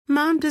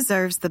Mom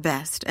deserves the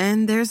best,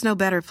 and there's no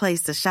better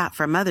place to shop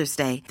for Mother's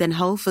Day than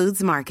Whole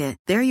Foods Market.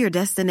 They're your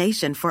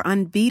destination for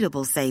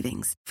unbeatable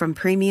savings, from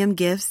premium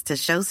gifts to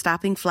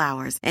show-stopping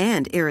flowers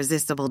and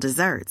irresistible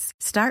desserts.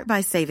 Start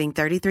by saving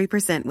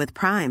 33% with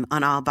Prime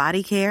on all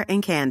body care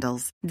and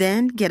candles.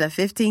 Then get a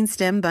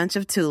 15-stem bunch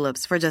of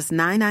tulips for just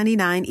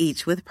 $9.99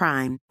 each with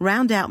Prime.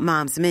 Round out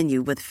Mom's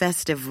menu with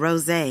festive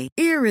rosé,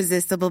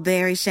 irresistible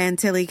berry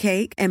chantilly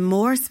cake, and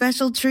more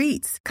special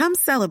treats. Come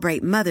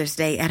celebrate Mother's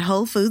Day at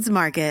Whole Foods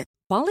Market.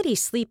 Quality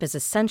sleep is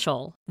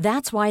essential.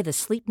 That's why the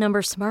Sleep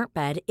Number Smart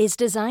Bed is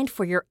designed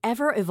for your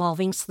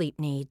ever-evolving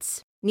sleep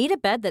needs. Need a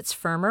bed that's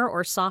firmer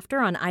or softer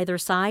on either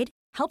side?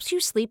 Helps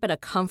you sleep at a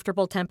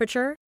comfortable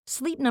temperature?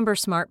 Sleep Number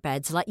Smart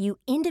Beds let you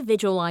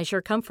individualize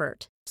your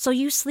comfort, so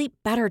you sleep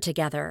better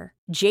together.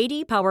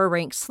 J.D. Power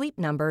ranks Sleep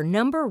Number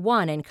number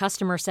 1 in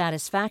customer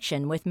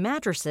satisfaction with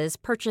mattresses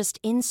purchased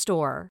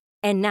in-store.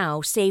 And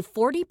now save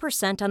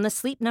 40% on the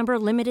Sleep Number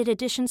Limited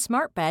Edition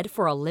Smart Bed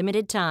for a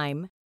limited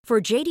time. For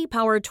J.D.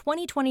 Power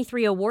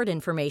 2023 award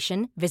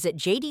information, visit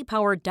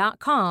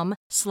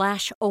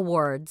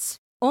jdpower.com/awards.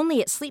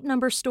 Only at Sleep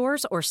Number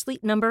stores or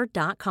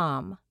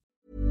sleepnumber.com.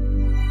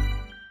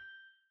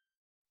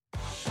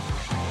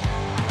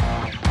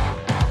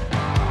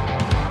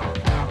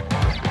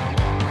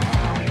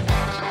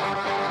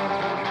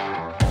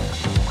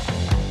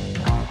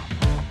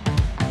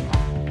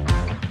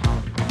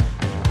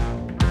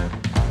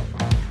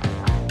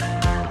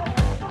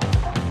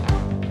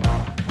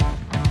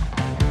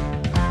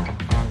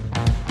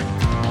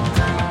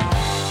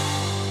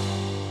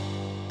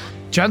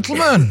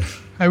 Gentlemen,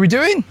 how are we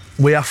doing?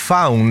 We have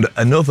found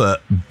another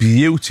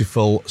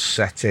beautiful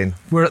setting.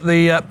 We're at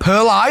the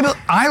Pearl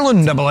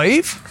Island, I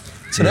believe,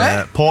 today.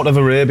 Yeah, Port of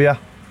Arabia.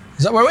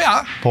 Is that where we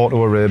are? Port of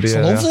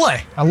Arabia. It's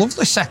lovely. A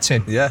lovely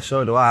setting. Yeah,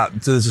 so do I.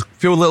 There's a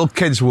few little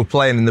kids who were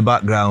playing in the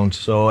background,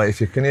 so if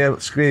you can hear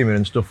screaming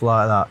and stuff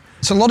like that.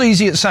 It's a lot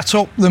easier to set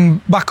up than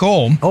back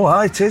home. Oh,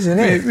 it is, isn't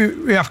it?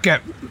 We have to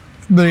get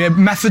the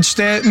method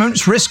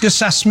statements, risk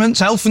assessments,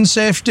 health and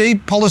safety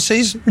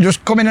policies. We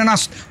just come in and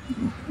ask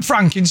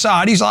Frank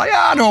inside. He's like,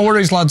 yeah, no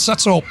worries, lads,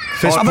 set up.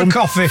 Have a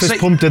coffee. Fist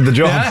pump did the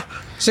job. Yeah?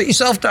 Sit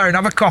yourself down,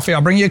 have a coffee,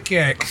 I'll bring you a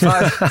cake.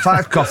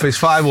 Five coffees,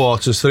 5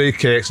 waters, 3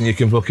 cakes, and you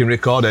can fucking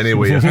record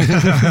anywhere.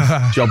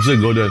 Jobs are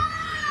good.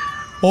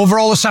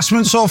 Overall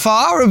assessment so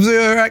far of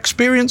the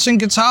experience in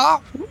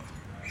Qatar?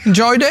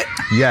 Enjoyed it?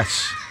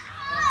 Yes.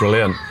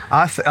 Brilliant.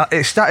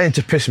 It's starting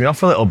to piss me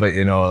off a little bit,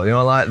 you know,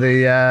 like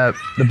the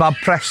bad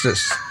press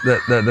that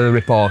they're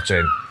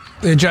reporting.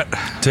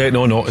 Take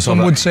no notice of it.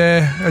 Some would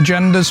say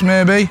agendas,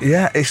 maybe.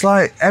 Yeah, it's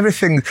like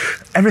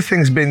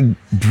everything's been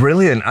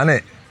brilliant,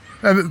 hasn't it?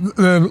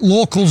 The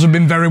locals have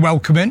been very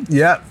welcoming.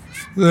 Yeah.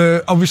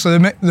 Obviously,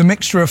 the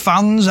mixture of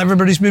fans,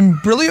 everybody's been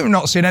brilliant. We've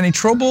not seen any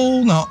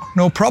trouble,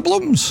 no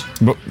problems.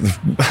 But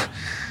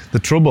the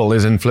trouble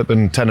is in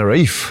flipping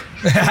Tenerife.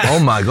 Oh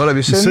my God, have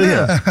you seen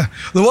that?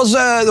 There was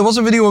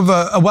a video of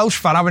a Welsh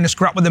fan having a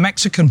scrap with the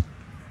Mexican.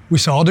 We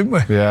saw, didn't we?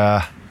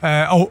 Yeah.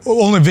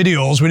 Only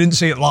videos. We didn't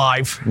see it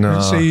live. No.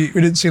 We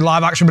didn't see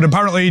live action. But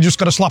apparently, he just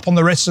got a slap on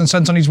the wrist and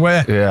sent on his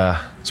way.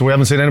 Yeah. So we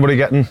haven't seen anybody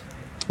getting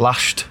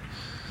lashed.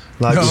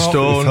 Like No.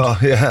 stoned.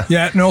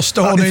 Yeah, no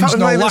stonings,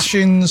 no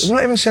lashings. We've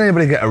not even seen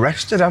anybody get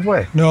arrested, have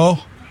we? No.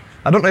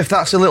 I don't know if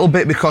that's a little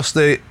bit because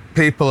the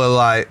people are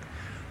like,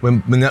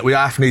 we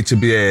half need to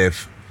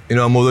behave, you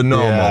know, more than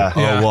normal,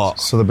 or what?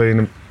 So they're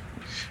being...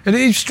 It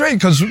is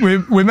strange because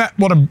we met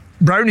one of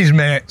Brownie's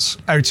mates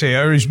out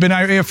here. He's been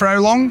out here for how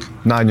long?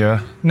 9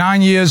 years.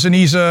 9 years, and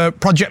he's a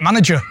project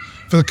manager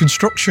for the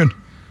construction.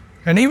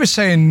 And he was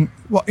saying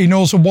he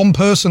knows of one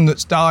person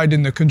that's died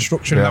in the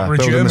construction. Yeah,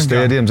 building the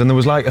stadiums. And there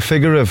was like a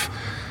figure of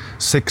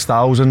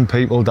 6,000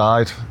 people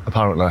died,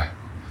 apparently.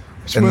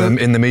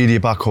 In the media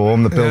back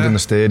home, they're building the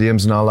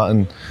stadiums and all that.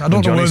 And I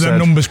don't know where them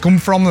numbers come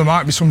from. There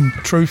might be some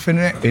truth in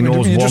it. He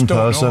knows one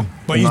person.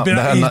 But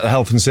the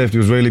health and safety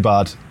was really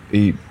bad.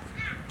 He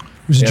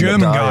was a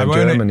German guy,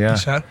 wasn't he?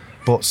 Yeah.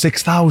 But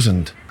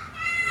 6,000.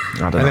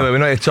 Anyway, we're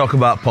not here to talk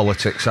about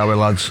politics, are we,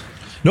 lads?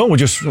 No, we're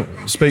just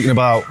speaking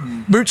about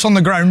boots on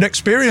the ground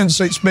experience.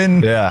 It's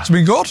been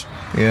good.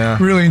 Yeah,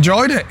 really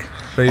enjoyed it.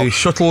 The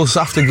shuttles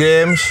after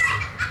games,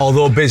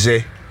 although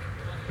busy,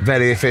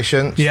 very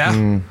efficient.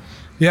 Yeah,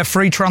 yeah,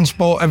 free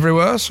transport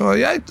everywhere. So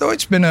yeah,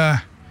 it's been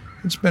a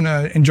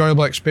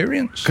enjoyable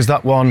experience. Because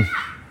that one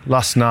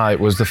last night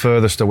was the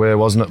furthest away,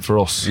 wasn't it, for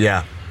us?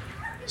 Yeah.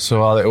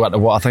 So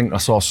I think I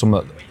saw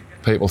some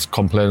people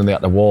complaining they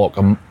had to walk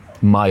a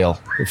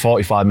mile, a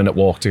 45-minute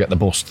walk to get the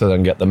bus to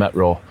then get the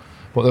metro.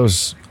 But there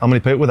was, how many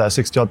people were there?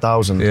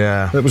 60,000.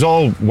 Yeah. It was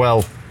all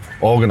well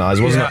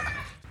organised, wasn't it?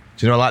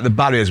 Do you know, like the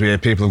barriers where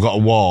people have got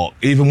to walk,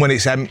 even when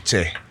it's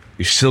empty,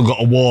 you've still got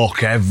to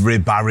walk every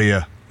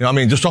barrier. You know what I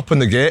mean? Just open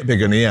the gate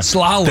big and here.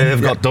 Slalom.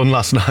 Dave got done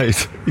last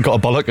night. He got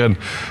a bollocking.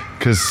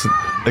 Because,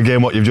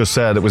 again, what you've just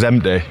said, it was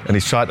empty, and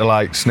he's tried to,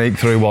 like, sneak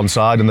through one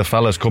side, and the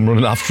fellas come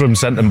running after him,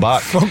 sent him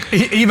back. Fuck,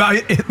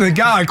 the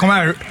guy come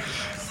out,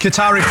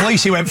 Qatari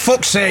police, he went,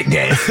 fuck's sake,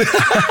 Dave.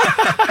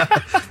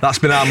 That's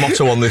been our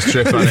motto on this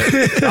trip, hasn't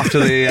it? After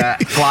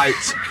the flight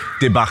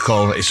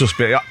debacle. It's just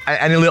been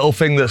any little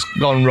thing that's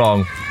gone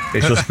wrong.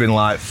 It's just been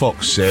like,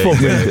 fuck's sake.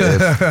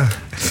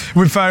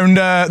 We found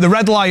the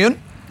Red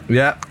Lion.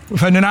 Yeah. We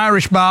found an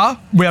Irish bar.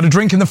 We had a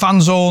drink in the fan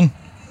zone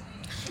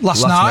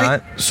last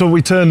night. So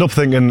we turned up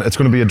thinking it's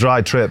going to be a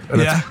dry trip,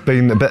 and Yeah. it's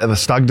been a bit of a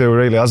stag do,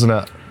 really, hasn't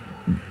it?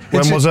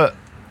 When was it?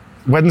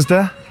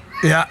 Wednesday?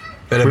 Yeah.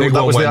 We had a big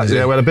one Wednesday.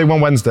 Yeah, we had a big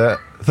one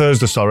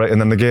Thursday, sorry, and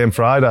then the game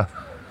Friday.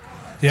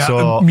 Yeah,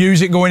 So- and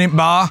music going in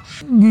bar.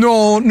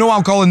 No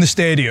alcohol in the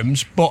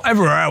stadiums, but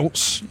everywhere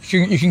else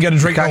you can get a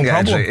drink. You can no get a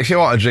problem. drink. If you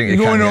want a drink, You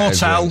go can in a get a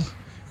hotel, drink.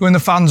 go in the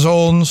fan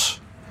zones.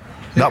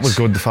 That was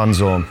good, the fan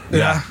zone.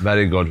 Yeah.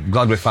 Very good.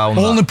 Glad we found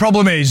The that. only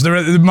problem is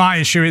my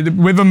issue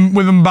with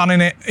them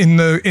banning it in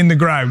the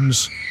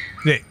grounds.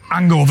 The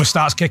hangover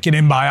starts kicking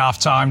in by half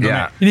time, doesn't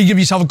Yeah. it? You need to give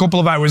yourself a couple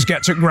of hours,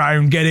 get to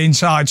ground, get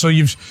inside. So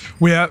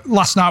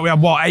last night we had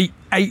what,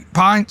 eight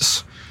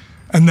pints,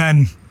 and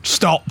then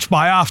stopped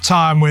by half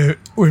time. We've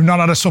not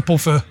had a supple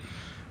for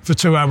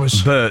 2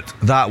 hours. But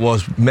that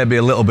was maybe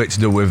a little bit to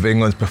do with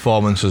England's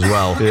performance as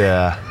well.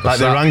 Yeah. Like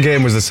the that- Iran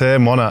game was the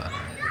same, wasn't it?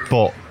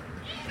 But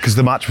because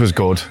the match was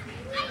good.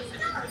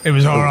 It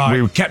was all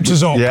right. Kept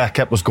us up. Yeah,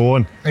 kept us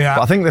going. Yeah.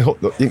 But I think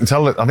you can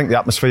tell that I think the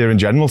atmosphere in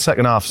general,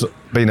 second half's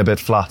been a bit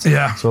flat.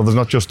 Yeah. So there's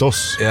not just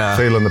us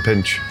feeling the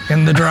pinch.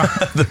 In the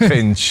draft. The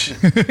pinch.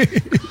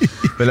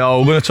 But no,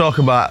 we're going to talk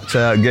about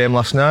game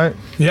last night.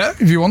 Yeah,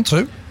 if you want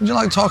to. Would you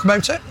like to talk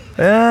about it?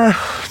 Yeah,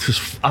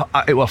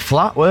 it was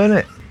flat, weren't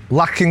it?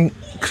 Lacking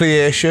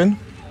creation.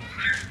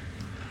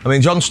 I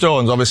mean, John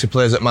Stones obviously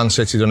plays at Man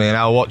City, doesn't he? And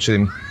I was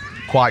watching him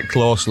quite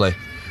closely.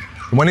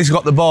 And when he's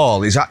got the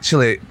ball, he's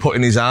actually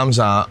putting his arms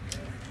out,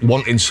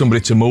 wanting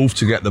somebody to move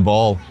to get the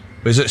ball.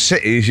 Whereas at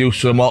City, he's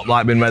used to them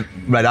like being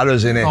red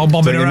arrows in it. All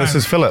bobbing Didn't around.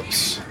 Mrs.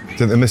 Phillips?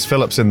 Didn't they miss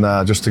Phillips in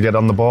there just to get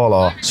on the ball?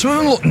 Or Some of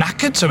them look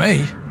knackered to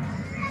me.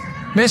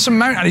 Mason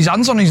Mount had his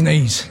hands on his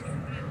knees.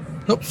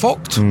 Look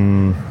fucked.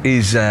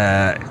 He's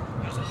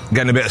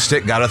getting a bit of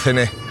stick, Gareth,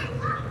 isn't he?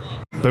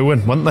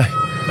 booing, weren't they?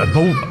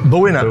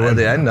 Booing at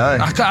the end, aye.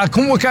 I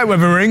couldn't work out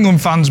whether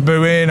England fans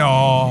booing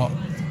or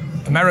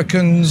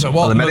Americans or what.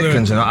 Well, the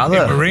Americans are not,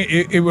 are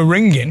they? It were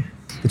ringing.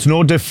 It's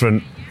no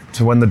different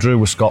to when they drew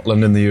with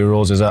Scotland in the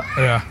Euros, is it?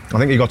 Yeah. I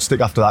think he got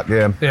stick after that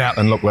game. Yeah.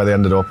 And look where they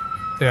ended up.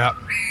 Yeah.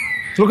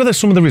 Look at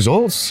some of the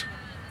results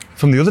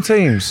from the other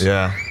teams.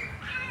 Yeah.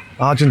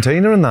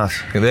 Argentina and that.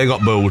 Yeah, they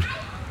got booed.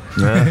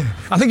 Yeah.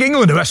 I think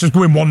England are best just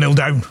going 1-0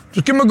 down.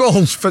 Just give them a goal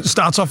to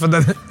start off and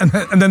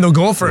then they'll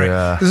go for it.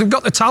 Yeah. Because they've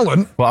got the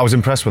talent. But I was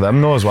impressed with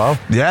them though as well.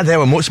 Yeah, they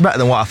were much better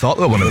than what I thought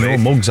they were going to No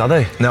be. mugs, are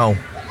they? No.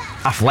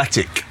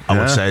 Athletic, I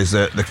would Yeah. say, is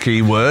the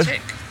key word.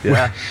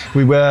 Yeah.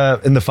 We were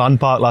in the fan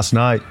park last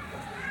night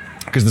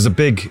because there's a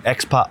big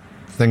expat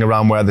thing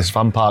around where this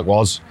fan park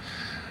was.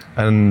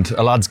 And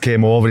a lad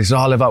came over and he said,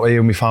 I live out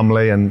here with my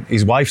family. And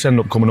his wife's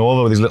ended up coming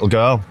over with his little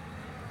girl.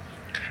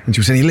 And she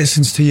was saying, he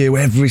listens to you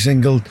every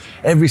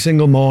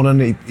single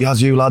morning. He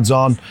has you lads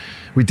on.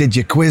 We did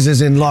your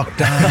quizzes in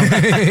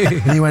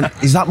lockdown. And he went,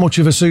 he's that much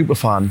of a super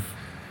fan.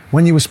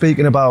 When you were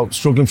speaking about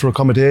struggling for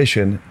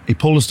accommodation, he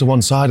pulled us to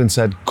one side and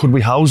said, could we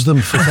house them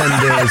for 10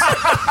 days?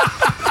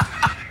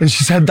 And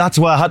she said, that's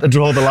where I had to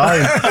draw the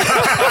line.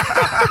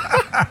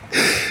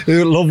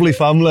 Lovely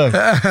family.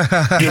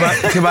 Can you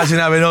imagine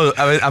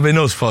having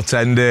us for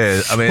 10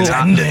 days? I mean,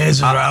 10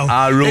 days as well.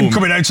 Our room. Him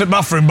coming out to the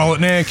bathroom, bollock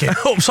naked.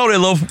 Oh, sorry,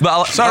 love.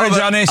 But Sorry,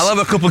 Janice. I'll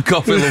have a cup of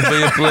coffee, love, for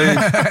you, please.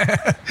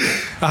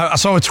 I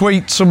saw a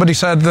tweet. Somebody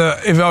said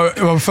that if I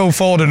were Phil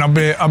Foden,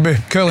 I'd be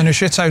curling a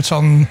shit out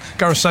on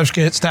Gareth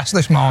Southgate's desk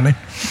this morning.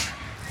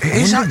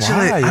 It's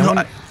actually.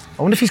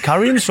 I wonder if he's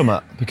carrying something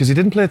because he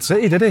didn't play at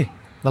City, did he?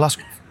 The last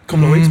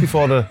couple of weeks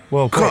before the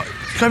World Cup.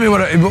 He's got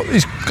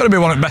to be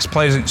one of the best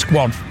players in the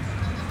squad.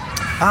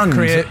 And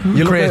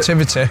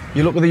Creativity.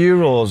 You look at the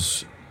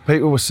Euros,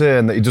 people were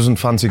saying that he doesn't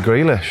fancy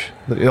Grealish.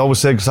 That he always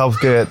said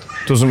Southgate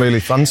doesn't really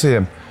fancy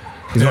him.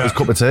 He's not his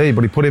cup of tea,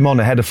 but he put him on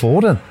ahead of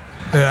Foden.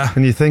 Yeah.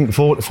 And you think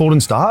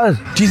Foden started.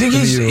 Do you think in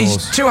the he's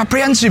Euros. too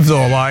apprehensive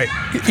though? Like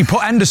he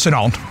put Henderson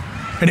on,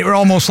 and it were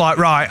almost like,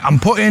 right, I'm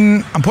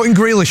putting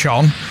Grealish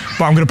on,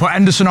 but I'm going to put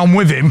Henderson on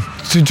with him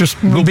to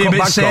just be a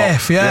bit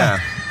safe. Yeah.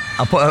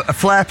 I'll put a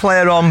flair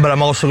player on, but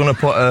I'm also going to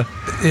put a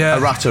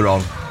ratter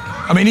on.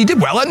 I mean, he did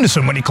well,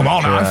 Henderson, when he come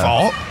on. I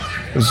thought.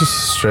 It was just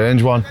a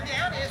strange one.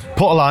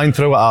 Put a line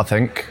through it, I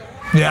think.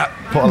 Yeah.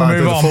 Put a line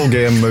through the full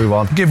game, move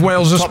on. Give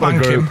Wales a Top of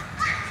the spanking.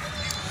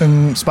 group.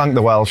 And spank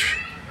the Welsh.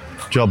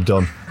 Job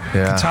done.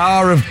 Yeah.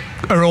 Qatar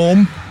are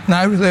home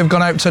now. They've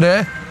gone out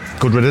today.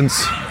 Good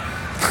riddance.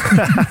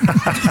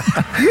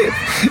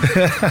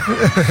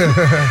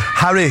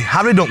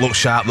 Harry don't look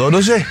sharp though,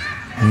 does he?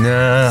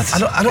 Nah.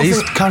 I don't He's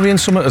think carrying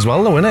something as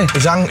well, though, isn't he?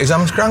 his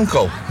arm's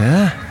crankle.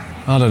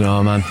 Yeah. I don't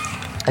know, man.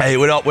 Hey,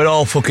 we're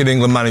all fucking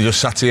England managers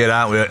sat here,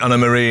 aren't we, on a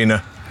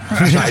marina,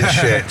 chatting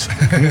shit.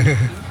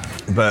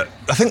 But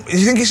do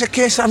you think it's a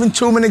case of having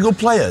too many good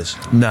players?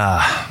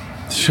 Nah.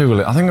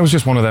 Surely. I think it was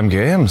just one of them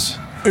games.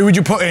 Who would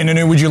you put in and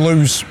who would you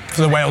lose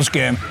for the Wales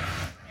game?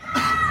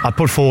 I'd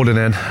put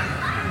Foden in.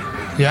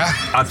 Yeah.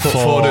 I'd put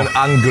Foden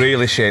and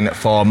Grealish in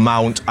for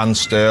Mount and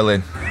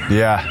Sterling.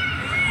 Yeah.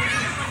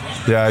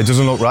 Yeah, it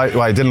doesn't look right.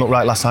 Well, it didn't look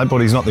right last night, but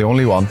he's not the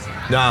only one.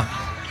 Nah.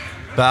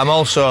 But I'm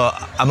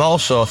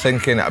also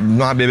thinking it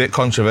might be a bit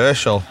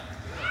controversial.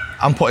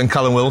 I'm putting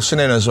Callum Wilson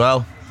in as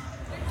well.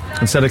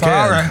 Instead of Kane?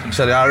 Harry.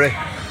 Instead of Harry.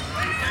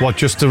 What,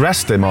 just to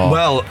rest him, or?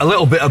 Well, a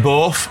little bit of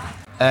both.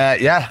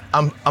 Yeah,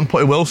 I'm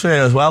putting Wilson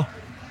in as well.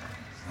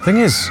 Thing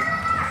is,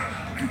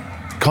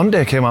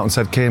 Conte came out and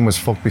said Kane was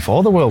fucked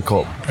before the World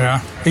Cup. Yeah.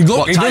 He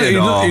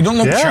doesn't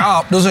look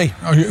sharp, does he?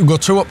 You go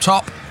two up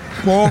top.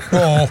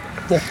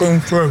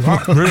 Fucking through.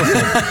 That's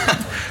beautiful.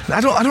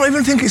 I don't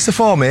even think it's the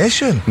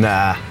formation.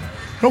 Nah. I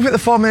don't think the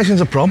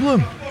formation's a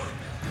problem.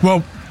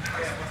 Well,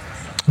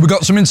 we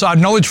got some inside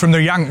knowledge from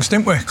the Yanks,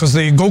 didn't we? Because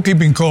the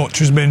goalkeeping coach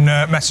has been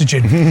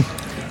messaging.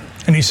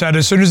 And he said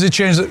as soon as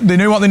they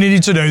knew what they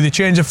needed to do, they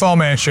changed the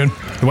formation.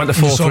 They went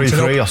to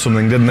 4-3-3 or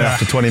something, didn't they,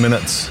 after 20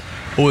 minutes?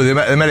 Oh, the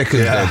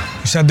Americans did.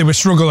 He said they were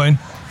struggling.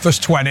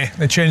 First 20,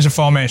 they changed the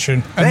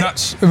formation. And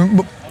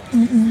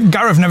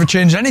Gareth never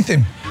changed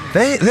anything.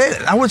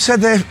 I would say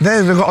they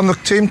got on the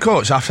team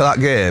coach after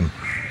that game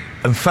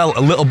and felt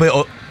a little bit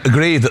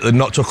aggrieved that they'd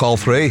not took all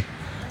three.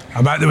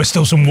 I bet there was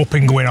still some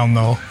whooping going on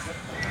though.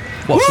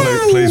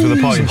 Pleased with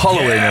the point. Some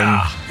hollowing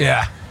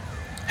Yeah.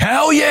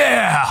 Hell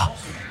yeah!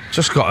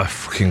 Just got to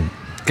fucking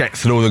get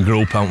through the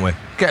group, haven't we?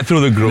 Get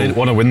through the group. They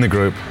want to win the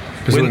group.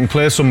 Because we can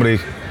play somebody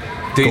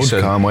decent,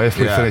 good, can't we, if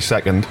we finish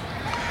second.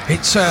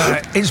 It's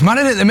mad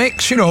in the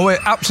mix, you know. It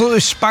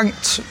absolutely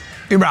spanked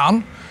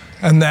Iran,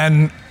 and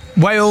then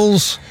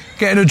Wales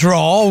getting a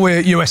draw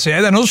with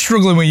USA, then us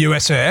struggling with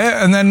USA,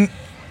 and then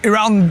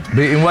Iran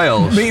beating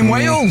Wales.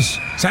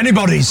 It's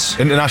anybody's.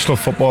 International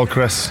football,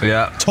 Chris.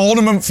 Yeah.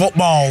 Tournament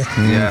football.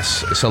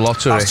 Yes, it's a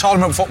lottery. That's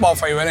tournament football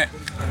for you, innit?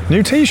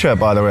 New T-shirt,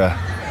 by the way.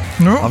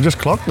 No. I've just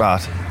clocked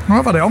that.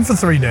 I've had it on for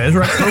 3 days,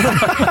 right?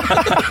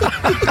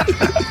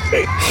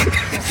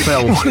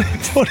 Phil.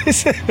 What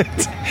is it?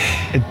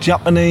 A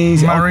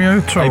Japanese...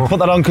 Maruto. Hey, put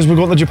that on because we've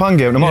got the Japan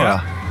game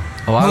tomorrow.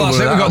 Yeah. Well, that's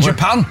it. We've got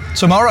Japan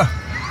tomorrow.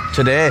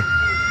 Today.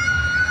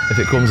 If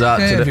it comes out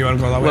today. If you want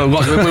to go that way.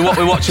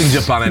 We're watching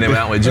Japan anyway,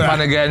 aren't we?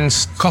 Japan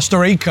against Costa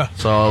Rica.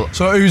 So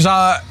who's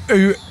our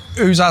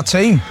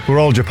team? We're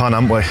all Japan,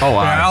 aren't we? Oh,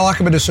 yeah, I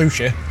like a bit of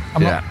sushi.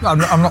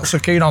 I'm not so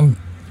keen on...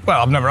 Well,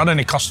 I've never had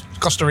any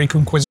Costa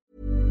Rican cuisine.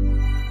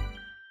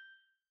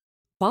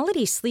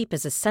 Quality sleep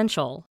is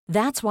essential.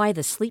 That's why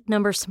the Sleep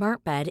Number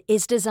Smart Bed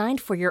is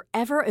designed for your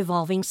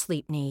ever-evolving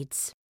sleep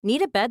needs.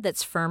 Need a bed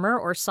that's firmer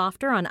or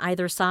softer on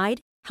either side?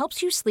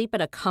 Helps you sleep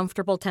at a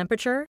comfortable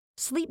temperature?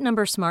 Sleep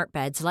Number Smart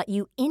Beds let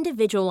you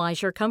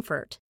individualize your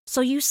comfort, so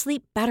you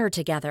sleep better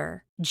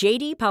together.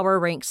 J.D. Power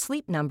ranks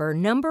Sleep Number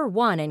number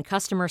 1 in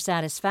customer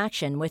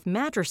satisfaction with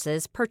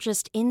mattresses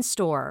purchased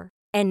in-store.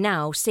 And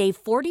now,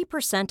 save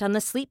 40% on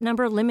the Sleep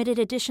Number Limited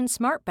Edition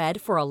Smart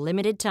Bed for a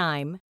limited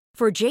time.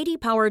 For J.D.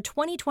 Power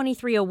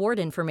 2023 award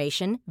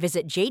information,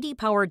 visit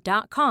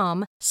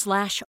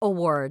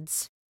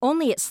jdpower.com/awards.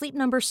 Only at Sleep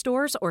Number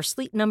stores or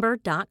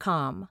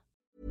sleepnumber.com.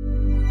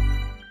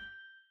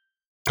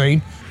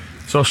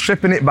 So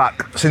stripping it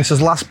back, since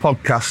his last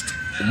podcast,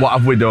 what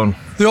have we done?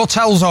 The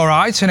hotel's all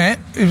right, innit?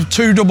 It's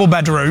 2 double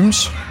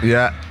bedrooms.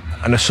 Yeah,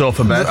 and a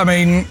sofa bed. I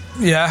mean,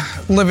 yeah,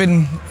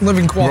 living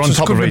quarters. We're on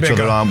top could of be each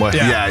bigger. other, aren't we?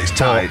 Yeah, it's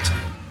tight.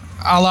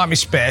 I like my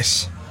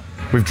space.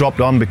 We've dropped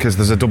on because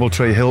there's a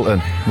Doubletree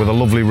Hilton with a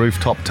lovely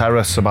rooftop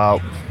terrace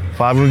about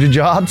 500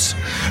 yards.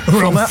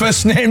 We're on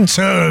first name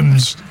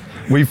terms.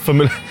 We've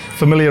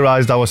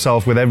familiarised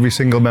ourselves with every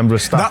single member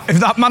of staff. If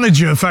that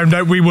manager found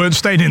out we weren't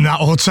staying in that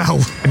hotel,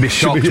 He'd be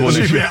shocked,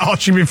 wouldn't he?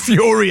 she'd be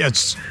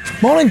furious.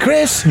 Morning,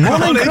 Chris.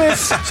 Morning,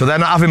 Chris. So they're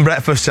not having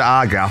breakfast at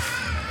our gaff.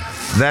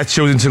 They're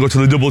choosing to go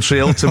to the Doubletree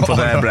Hilton for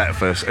their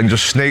breakfast and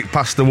just sneak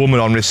past the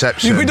woman on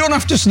reception. We don't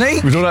have to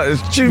sneak. We don't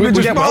have to. We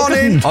just get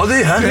morning. Oh,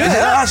 they have?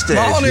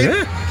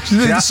 Morning.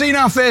 They've seen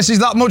our faces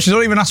that much, they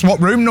don't even ask what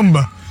room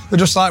number. They're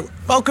just like,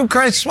 welcome,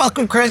 Chris.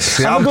 Welcome, Chris.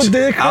 See, Have a good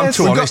day, Chris. I'm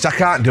too honest, I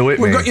can't do it,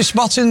 We've mate. got your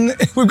spot in.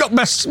 We've got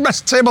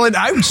best table in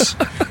house.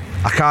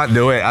 I can't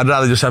do it. I'd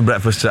rather just have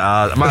breakfast at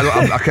ours.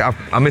 I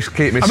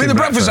keep missing I mean, the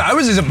breakfast at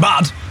ours isn't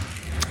bad.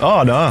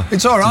 Oh, no.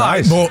 It's all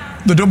right, nice. but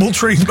the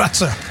Doubletree's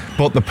better.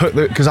 But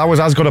because ours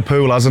has got a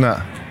pool, hasn't it?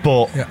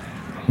 But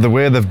the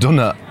way they've done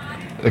it,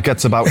 it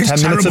gets about It's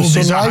 10 minutes of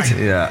terrible sunlight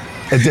design. Yeah.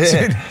 a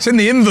day. It's in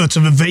the invert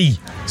of a V.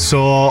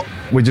 So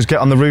we just get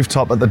on the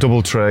rooftop at the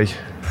Doubletree.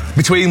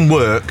 Between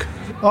work.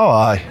 Oh,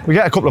 aye. We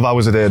get a couple of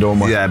hours a day, don't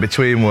we? Yeah,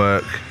 between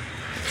work.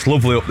 It's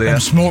lovely up there. Them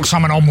smoked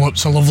salmon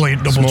omelettes are lovely at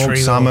Doubletree. Smoked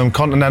salmon,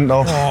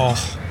 continental. Oh,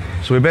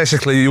 So we're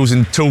basically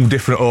using 2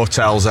 different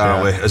hotels,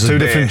 aren't we? As a 2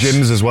 different base.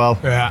 gyms as well.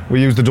 Yeah.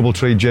 We use the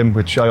Doubletree gym,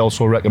 which I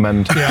also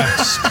recommend. yeah.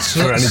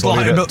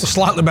 anybody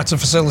Slightly better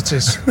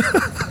facilities.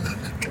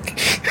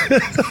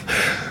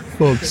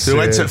 So we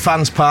went to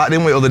Fans Park,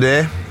 didn't we, the other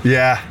day?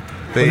 Yeah.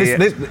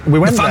 The- We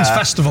went The Fans there.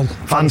 Festival.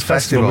 Fans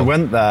Festival. We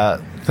went there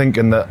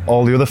thinking that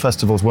all the other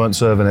festivals weren't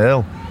serving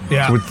ale.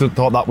 Yeah. So we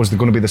thought that was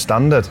going to be the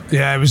standard.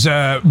 Yeah, it was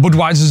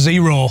Budweiser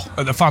Zero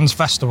at the Fans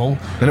Festival.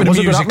 And it Bit was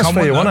of a good music on,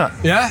 atmosphere, wasn't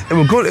it? Yeah. It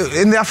was good.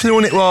 In the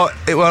afternoon, it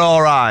were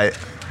all right.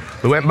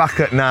 We went back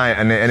at night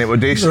and it was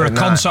decent. There was a at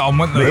night. concert on,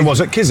 wasn't there? It was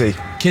at Kizzy.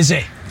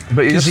 Kizzy.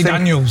 But Kizzy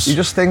Daniels. You're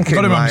just thinking.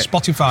 I've got him on like,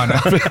 Spotify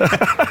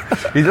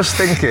now. You're just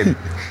thinking,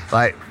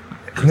 like,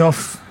 you know,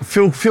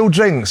 few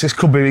drinks. This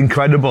could be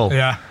incredible.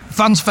 Yeah.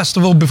 Fans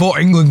festival before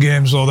England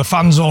games, though. The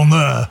fan zone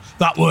there,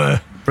 that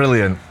were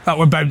Brilliant.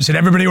 bouncing.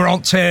 Everybody were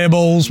on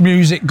tables,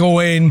 music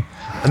going.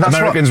 And that's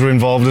Americans were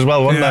involved as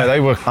well, weren't Yeah. they? They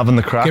were having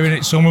the crack. Giving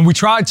it some. And we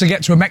tried to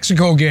get to a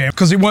Mexico game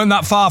because it weren't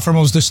that far from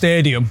us, the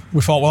stadium.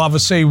 We thought we'll have a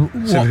see.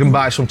 So we can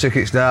buy some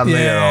tickets down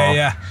there. Or...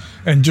 Yeah.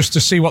 And just to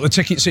see what the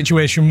ticket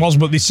situation was,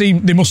 but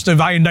they must have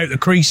ironed out the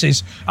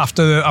creases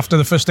after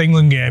the first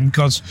England game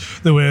because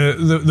there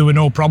were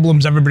no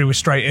problems. Everybody was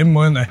straight in,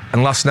 weren't they?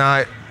 And last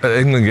night at the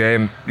England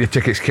game, your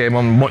tickets came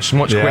on much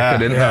quicker,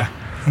 didn't they?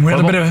 And we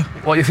had a bit of.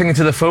 What are you thinking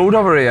to the food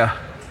over here?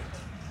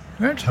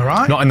 It's all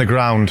right. Not in the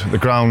ground. The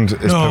ground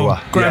is No,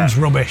 poor. ground's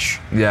rubbish.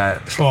 Yeah,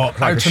 it's But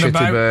like a out and shitty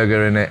about.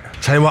 burger,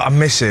 innit? Tell you what I'm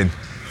missing.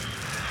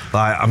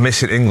 Like, I'm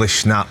missing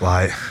English snap,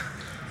 like.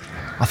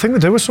 I think they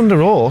do a Sunday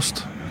roast.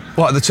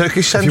 What, the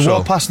Turkish If Central? you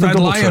walk past the Red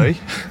double Lion. tree,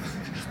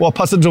 walk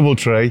past the double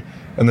tree,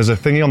 and there's a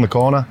thingy on the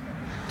corner.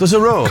 There's a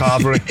roast?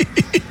 Carvery.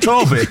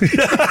 Toby?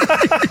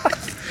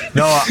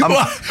 No,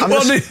 I'm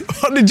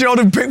just... What did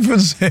Jordan Pickford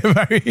say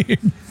about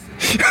him?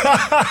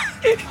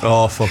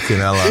 Oh, fucking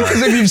hell.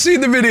 Because if you've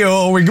seen the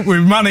video, we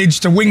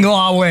managed to wingle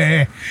our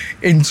way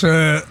into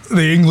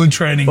the England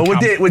training But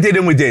camp. we did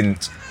and we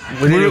didn't.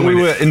 We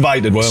were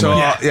invited, weren't So,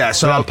 we?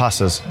 so we had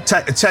passes.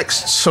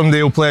 text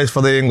somebody who plays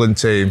for the England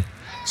team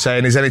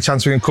saying, is there any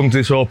chance we can come to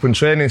this open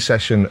training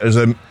session as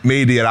a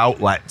media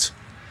outlet?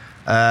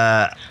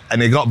 And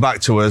he got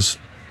back to us,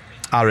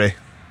 Harry,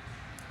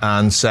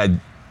 and said,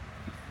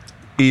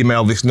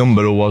 email this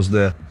number who was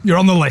there. You're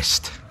on the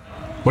list.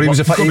 Well, he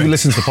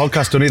listens to the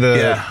podcast, doesn't he?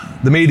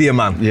 The media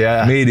man.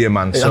 Yeah. Media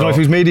man. I don't know if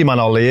he was media man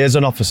or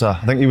liaison officer.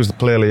 I think he was the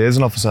player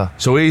liaison officer.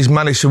 So he's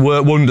managed to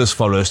work wonders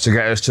for us to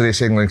get us to this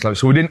England club.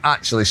 So we didn't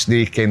actually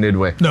sneak in, did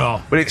we?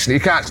 No. You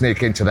can't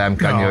sneak into them,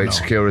 can No, you? It's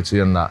no. security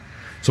and that.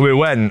 So we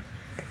went,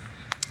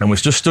 and we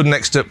just stood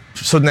next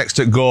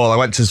to goal. I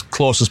went as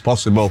close as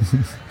possible.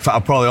 In fact, I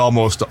probably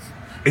almost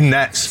in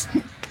nets.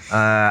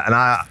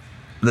 And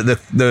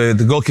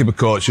the goalkeeper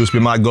coach used to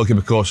be my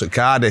goalkeeper coach at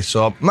Cardiff.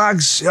 So,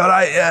 Mags, you all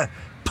right? Yeah.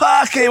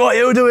 Parky, what are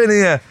you doing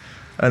here?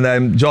 And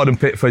then Jordan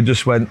Pickford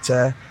just went,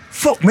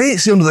 fuck me,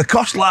 it's the under the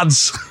cost,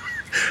 lads.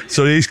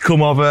 So he's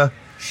come over,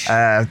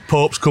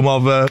 Pope's come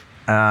over,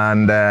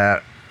 and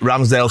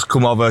Ramsdale's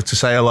come over to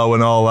say hello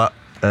and all that.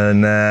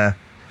 And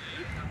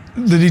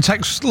Did he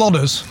text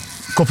Lodders?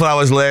 a couple of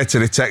hours later,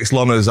 he texts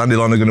Lonners, Andy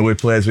Lonergan, who he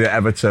plays with at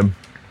Everton,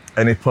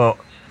 and he put,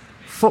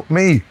 fuck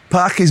me,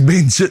 Parky's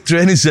been to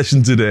training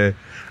session today.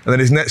 And then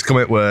his next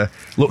comment were,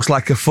 looks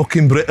like a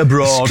fucking Brit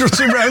abroad.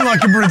 Strutting around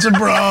like a Brit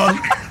abroad.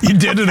 You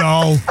did it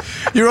all.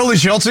 You're only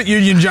short at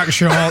Union Jack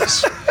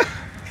shorts.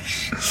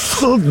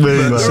 Fuck me,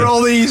 There are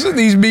all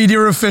these media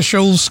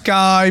officials,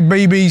 Sky,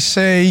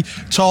 BBC,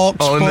 TalkSport,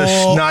 Oh, and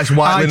the nice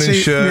white linen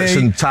ITV, shirts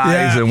and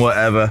ties and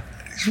whatever.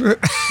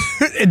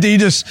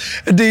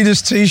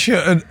 Adidas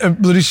t-shirt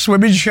and bloody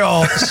swimming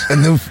shorts.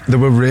 And they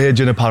were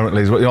raging,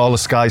 apparently. All the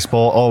Sky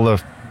Sport, all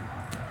the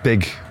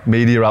big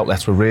media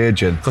outlets were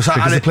raging. Because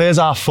the players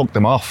are fucked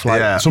them off.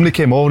 Like, somebody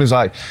came over and was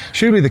like,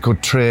 surely they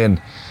could train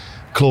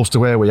close to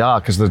where we are,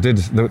 because they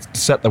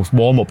set the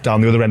warm-up down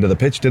the other end of the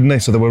pitch, didn't they?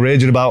 So they were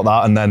raging about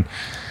that, and then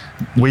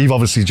we've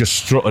obviously just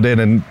strutted in,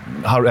 and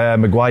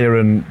Maguire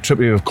and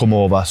Trippier have come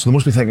over, so they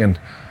must be thinking,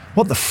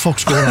 what the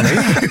fuck's going on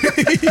here?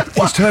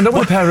 He's turned up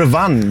with a pair of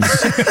Vans.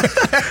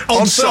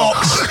 On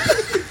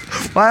socks.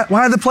 Why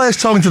are the players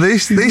talking to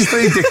these three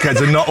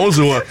dickheads and not us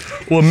who are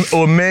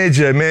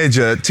major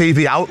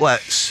TV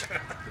outlets?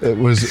 It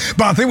was...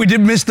 But I think we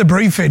did miss the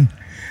briefing.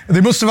 They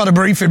must have had a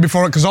briefing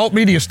before it, because Alt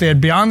Media stayed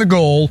behind the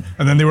goal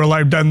and then they were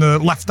allowed down the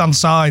left-hand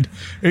side.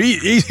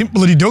 He's in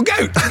bloody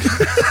dugout.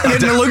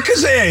 Getting a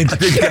Lucas aid.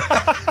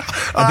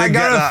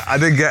 I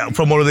did get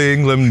from one of the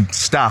England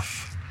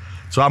staff.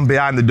 So I'm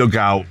behind the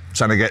dugout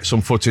trying to get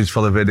some footage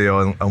for the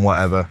video and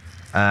whatever.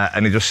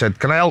 And he just said,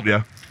 can I help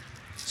you?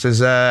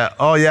 Says,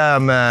 oh yeah,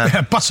 I'm...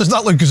 Yeah, passes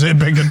that Lucas aid,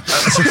 big one.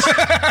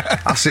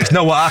 I said, it's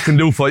not what I can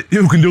do for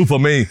you can do for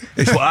me.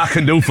 It's what I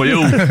can do for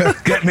you.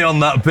 Get me on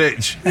that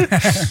pitch.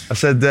 I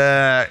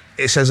said,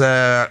 it says,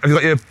 have you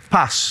got your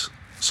pass?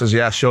 I says,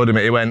 yeah, I showed him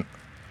it. He went,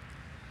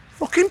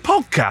 fucking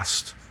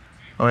podcast?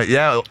 I went,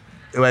 yeah.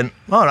 He went,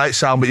 all right,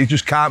 Sam, but you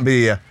just can't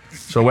be here.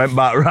 So I went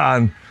back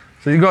round.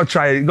 So you got to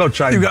try. You got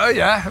it,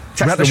 yeah.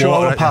 We had to show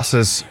our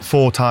passes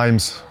 4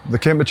 times. They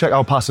came to check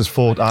our passes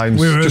 4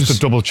 times, just to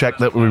double check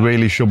that we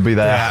really should be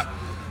there. Yeah.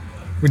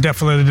 We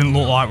definitely didn't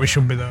look like we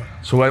should be there.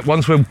 So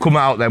once we come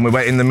out, then we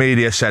went in the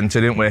media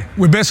centre, didn't we?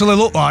 We basically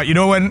looked like, you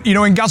know when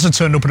Gazza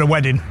turned up at a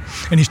wedding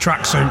in his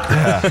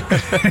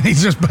tracksuit, and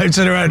he's just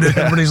bouncing around, and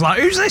everybody's like,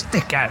 "Who's this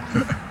dickhead?"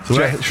 So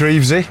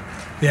Shrevesy,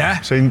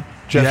 Yeah. seen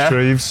Jeff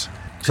Shreves.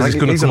 So he's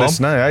going to He's a come on.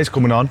 listener, yeah, he's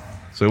coming on.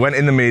 So we went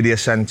in the media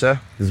centre.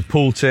 There's a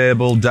pool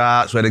table,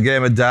 darts. We had a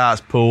game of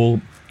darts,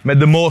 pool. Made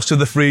the most of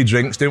the free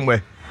drinks, didn't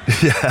we?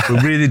 Yeah. We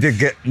really did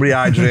get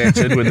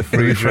rehydrated with the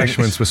free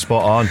Refreshments drinks. were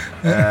spot on.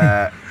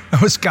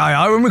 I was sky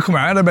high when we come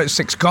out. I had about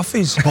 6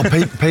 coffees. But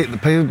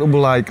people were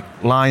like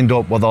lined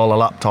up with all the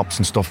laptops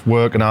and stuff,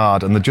 working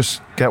hard, and they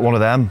just get one of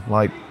them.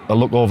 Like, they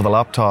look over the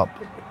laptop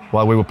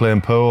while we were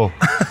playing pool,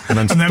 and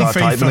then start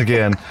typing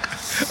again.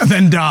 And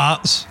then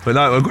darts. But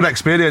no, a good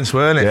experience,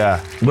 weren't it?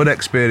 Yeah. Good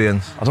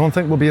experience. I don't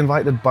think we'll be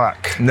invited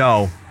back.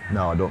 No, I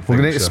don't think We're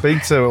going to need to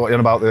speak to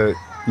Ian about the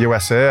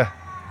USA,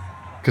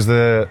 because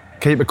the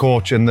keeper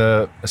coach and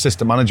the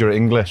assistant manager are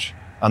English,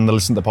 and they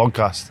listen to the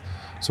podcast.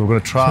 So we're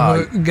going to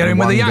try get in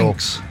with the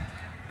Yanks.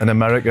 An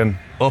American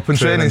open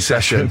training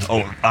session.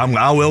 Oh,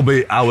 I will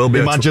be.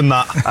 Imagine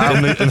that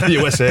in the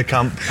USA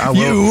camp.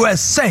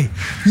 USA.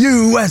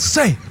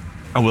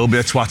 I will be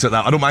a twat at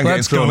that. I don't mind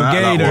Let's getting thrown out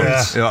of that one.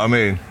 Gators. You know what I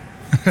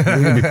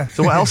mean?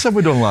 So what else have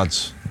we done,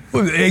 lads?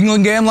 The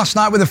England game last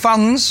night with the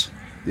fans.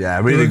 Yeah,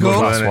 really good.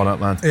 Last one up,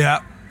 man.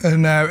 Yeah.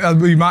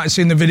 And we might have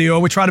seen the video.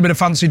 We tried a bit of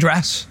fancy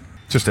dress.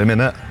 Just him,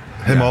 innit?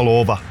 Him all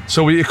over.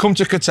 So when you come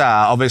to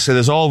Qatar, obviously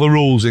there's all the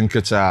rules in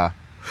Qatar.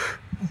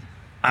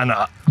 And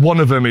one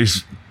of them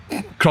is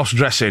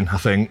cross-dressing, I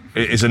think.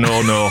 It is a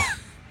no-no.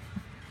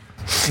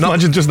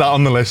 Imagine just that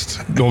on the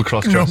list. No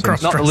cross-dressing.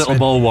 Not the little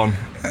ball one.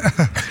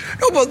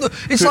 No, but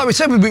it's like we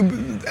said,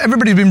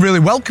 everybody's been really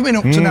welcoming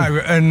up to now.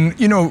 And,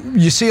 you know,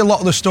 you see a lot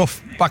of the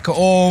stuff back at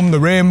home, the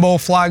rainbow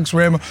flags,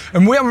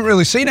 and we haven't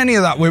really seen any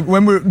of that.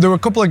 There were a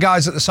couple of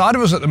guys at the side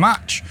of us at the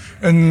match,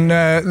 and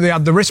they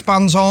had the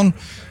wristbands on.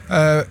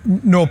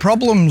 No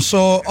problem.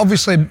 So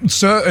obviously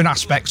certain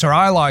aspects are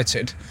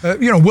highlighted.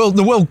 You know,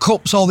 the World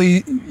Cup's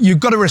you've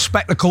got to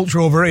respect the culture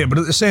over here, but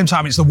at the same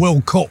time it's the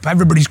World Cup.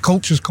 Everybody's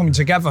culture's coming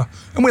together,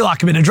 and we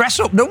like a bit of dress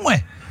up, don't we?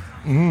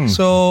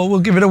 So we'll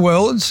give it a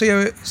whirl and see how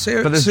it.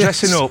 But there's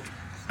dressing up,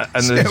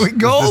 and see how it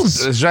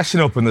goes. There's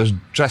dressing up and there's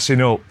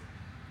dressing up.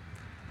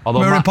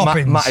 Although Mary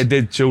Poppins. Matty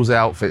did choose the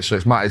outfit, so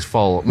it's Matty's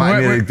fault.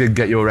 Matty nearly did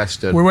get you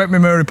arrested. We went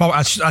with Mary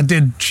Poppins. I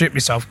did shit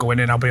myself going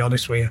in, I'll be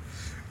honest with you.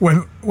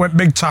 When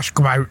Big Tash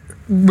come out,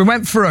 we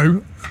went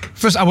through.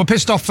 First, I was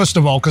pissed off first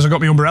of all because I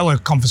got my umbrella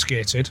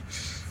confiscated.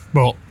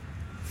 But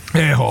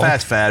hey-ho.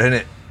 Fair's fair, isn't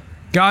it?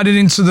 Guided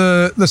into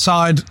the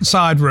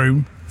side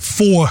room,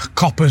 4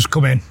 coppers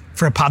come in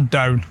for a pad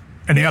down,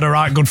 and he had a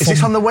right good fun. Is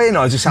this on the way in,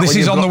 or is this? This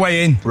is on the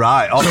way in.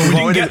 Right. So we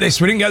didn't get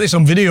this. We didn't get this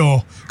on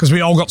video because we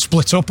all got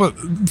split up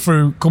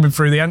coming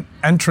through the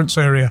entrance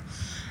area,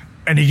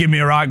 and he gave me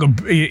a right good.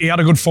 He had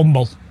a good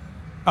fumble.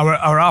 I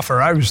were half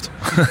aroused.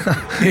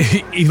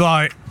 he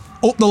like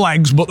up the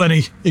legs, but then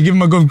he gave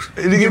him a good.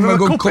 Did he give him a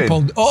good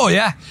couple? Oh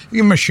yeah, he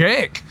gave him a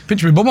shake.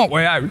 Pitched my bum up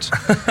way out.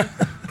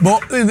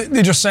 But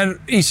they just said,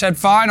 he said,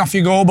 fine, off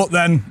you go. But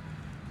then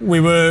we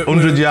were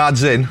 100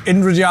 yards in.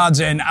 100 yards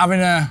in,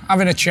 having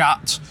a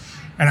chat,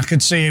 and I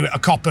could see a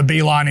copper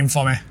beelining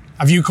for me.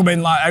 Have you got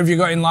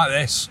in like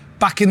this?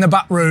 Back in the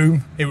back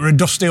room, it were a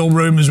dusty old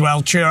room as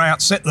well. Chair I had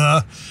to sit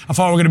there. I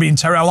thought I were going to be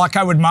interrogated. Like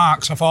Howard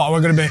Marks, I thought I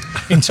were going to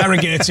be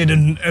interrogated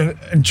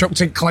and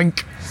chucked it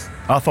clink.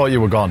 I thought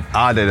you were gone.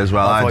 I did as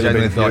well. I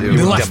genuinely thought you were.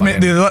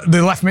 They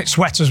left me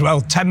sweat as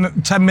well. 10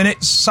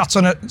 minutes sat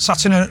in a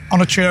chair in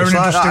a dusty room.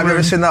 I've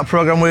never seen that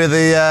programme where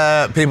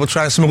the people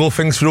try and smuggle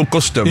things through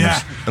customs. Yeah.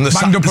 And the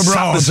banged up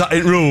abroad. Sat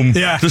in room.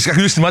 Yeah. I can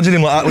just imagine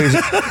him like that. With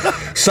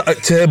his, sat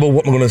at table.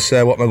 What am I going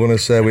to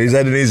say? With his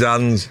head in his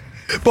hands.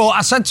 But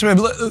I said to him,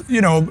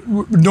 you know,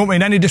 don't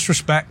mean any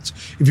disrespect.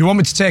 If you want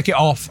me to take it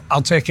off,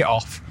 I'll take it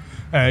off.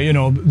 You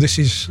know, this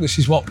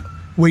is what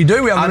we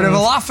do. We have a bit of a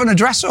laugh and a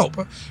dress up.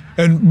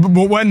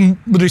 But when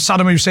the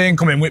Saddam Hussein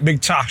come in with Big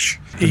Tash,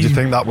 did you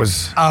think that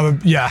was?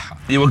 Yeah.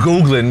 You were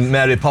googling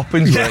Mary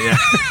Poppins, weren't you?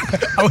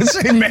 I was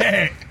saying,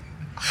 mate.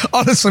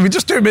 Honestly, we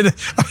just do a bit.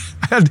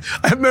 I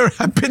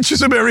had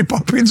pictures of Mary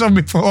Poppins on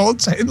my phone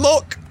saying,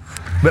 "Look."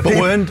 But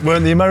weren't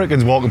the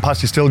Americans walking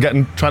past you still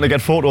trying to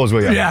get photos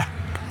with you? Yeah.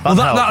 Well,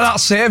 that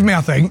saved me,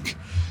 I think.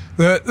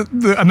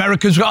 The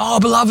Americans go, oh,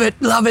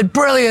 beloved,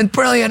 brilliant.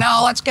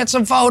 Oh, let's get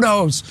some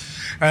photos.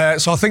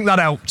 So I think that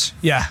helped.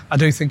 Yeah, I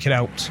do think it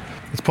helped.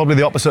 It's probably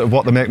the opposite of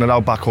what they're making it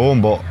out back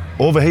home, but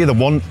over here they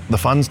want the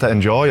fans to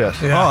enjoy it.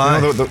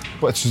 Yeah.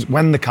 But it's just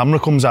when the camera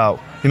comes out,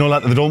 you know,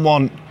 like they don't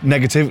want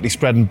negativity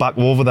spreading back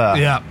over there.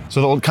 Yeah.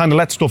 So they'll kind of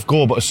let stuff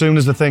go, but as soon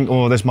as they think,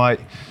 oh, this might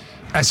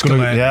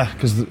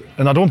escalate.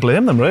 And I don't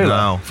blame them really.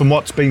 No. From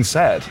what's been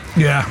said.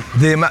 Yeah.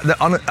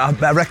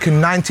 I reckon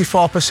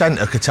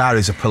 94% of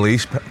Qataris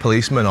are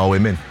policemen or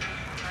women.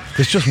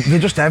 They're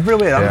just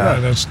everywhere,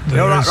 aren't they? You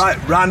know, right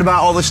round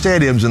about all the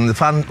stadiums and the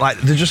fan, like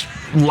they're just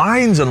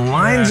lines and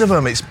lines of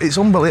them. It's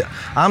unbelievable.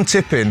 I'm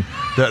tipping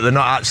that they're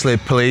not actually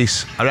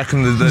police. I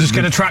reckon they just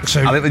get a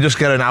tracksuit. I think they just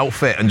get an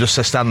outfit and just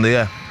stand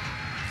there.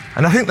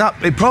 And I think that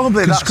it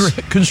probably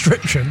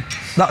conscription.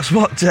 That's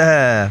what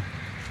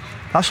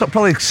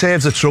probably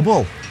saves the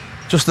trouble.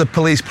 Just the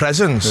police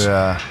presence.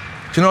 Yeah.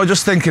 Do you know,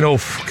 just thinking, oh,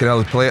 fucking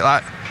hell, the police.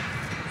 Like,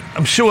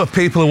 I'm sure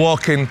people are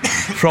walking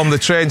from the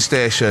tram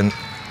station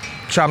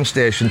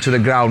to the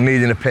ground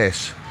needing a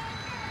piss.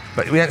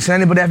 But we ain't seen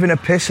anybody having a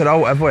piss at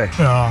all, have we?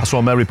 Yeah. I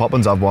saw Mary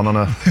Poppins have one on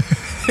a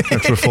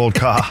Ford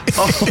car.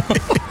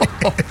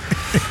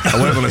 I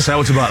wasn't going to say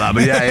what about that,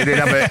 but yeah, he did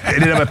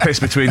have a piss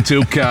between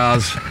two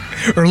cars.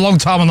 For a long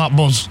time on that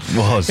buzz.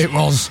 It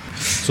was.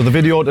 So the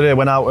video today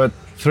went out at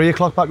 3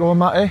 o'clock back home,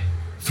 Matty.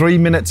 3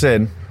 minutes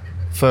in,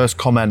 first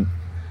comment.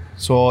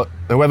 So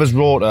whoever's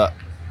wrote it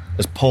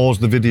has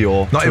paused the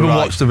video. Not even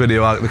watched the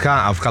video. They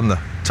can't have, can they?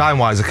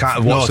 Time-wise, they can't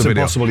have watched the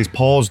video. No, it's impossible. He's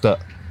paused it.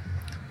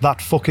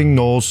 That fucking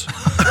nose.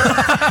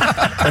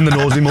 And the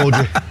nose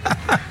emoji.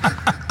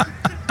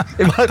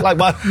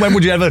 Like, when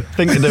would you ever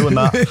think of doing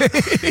that?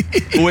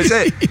 Who is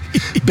it?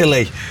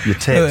 Billy, you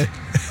tit.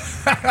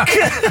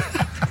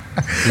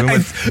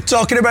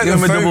 Talking about the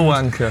food, double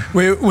wanker.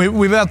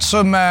 We've had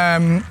some.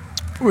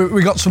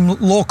 We got some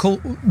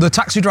local. The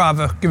taxi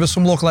driver give us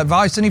some local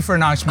advice, didn't he, for a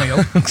nice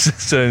meal?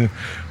 So,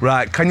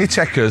 right, can you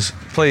take us,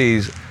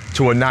 please,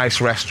 to a nice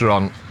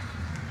restaurant?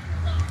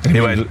 He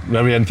went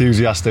very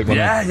enthusiastic.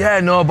 Yeah,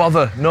 no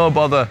bother.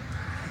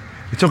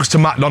 He took us to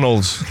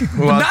McDonald's.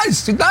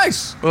 Nice.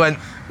 We went,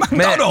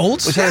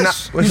 McDonald's?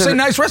 You say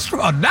nice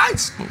restaurant,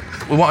 nice.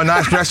 We want a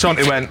nice restaurant.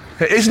 He went,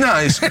 it is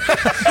nice.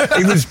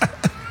 He was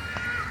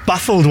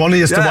baffled, wasn't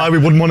he, as to why we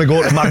wouldn't want to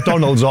go to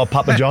McDonald's or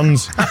Papa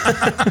John's.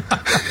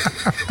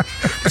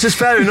 Which is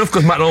fair enough,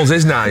 because McDonald's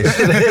is nice.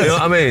 You know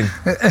what I mean?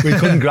 We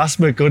couldn't grasp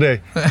it, could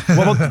he?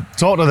 What about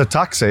talking to the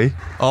taxi?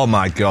 Oh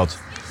my God.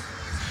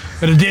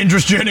 Had a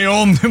dangerous journey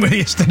home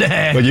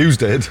yesterday. Well, you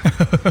did.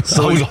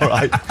 So it was all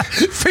right.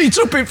 Feet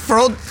up in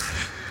front.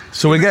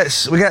 So we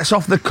gets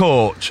off the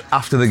coach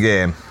after the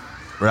game,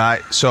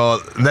 right? So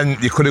then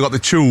you could have got the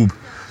tube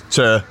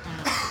to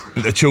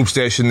the tube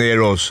station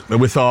near us. But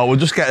we thought we'll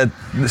just get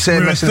the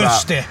same message.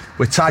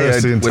 We're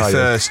tired. We're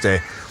thirsty.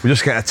 We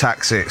just get a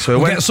taxi. So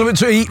we'll get something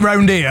to eat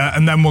round here,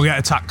 and then we'll get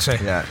a taxi.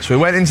 Yeah. So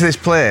we went into this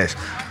place,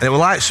 and it was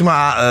like something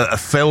out of a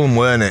film,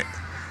 weren't it?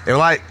 It was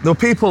like there were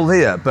people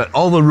here, but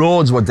all the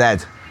roads were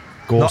dead.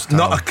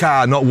 Not a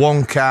car, not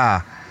one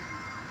car.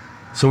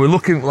 So we're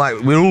looking like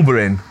we're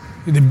Ubering.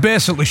 They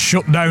basically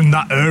shut down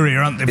that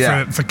area, haven't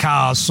they, for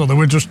cars? So they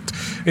were just.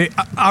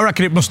 I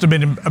reckon it must have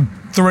been a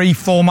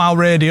 3-4 mile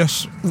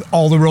radius.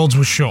 All the roads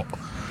were shut.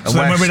 And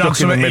we're stuck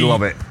in the middle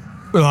of it.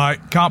 We're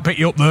like, can't pick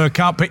you up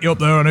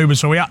there on Uber.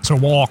 So we had to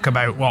walk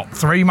about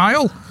 3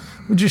 mile?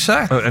 Would you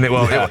say? And it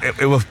was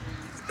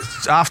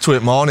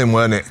 2:30 morning,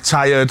 weren't it?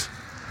 Tired.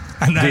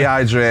 And then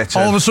dehydrated.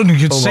 All of a sudden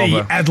you could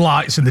see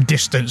headlights in the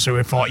distance, so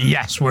we thought,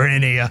 yes, we're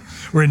in here.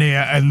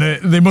 And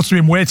they must have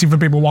been waiting for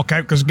people to walk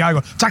out, because the guy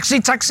goes,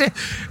 taxi.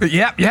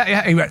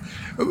 Yeah. He went,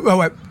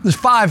 there's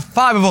five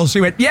of us. He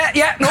went,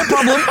 yeah, no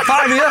problem.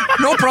 5 here,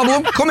 no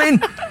problem. Come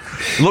in.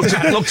 Looked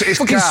at his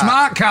fucking car.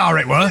 Smart car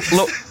it was.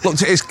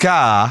 Looked at his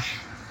car.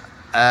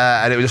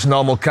 And it was just a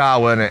normal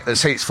car, weren't it? That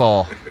seats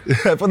 4.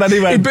 Yeah, but then he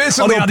went,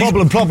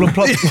 problem.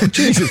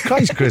 Jesus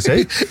Christ, Chris,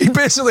 eh? He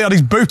basically had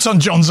his boots on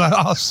John's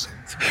ass.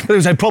 But it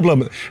was a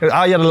problem.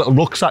 I had a little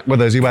rucksack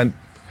with us. He went,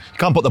 you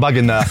can't put the bag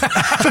in there.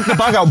 Took the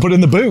bag out and put it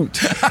in the boot.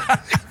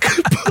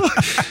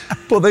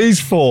 But these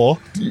 4,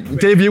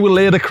 Dave, you were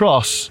laid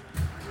across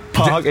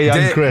Parky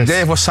and Chris.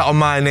 Dave was sat on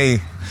my knee.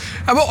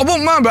 I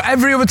won't mind, but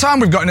every other time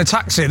we've got in a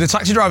taxi, the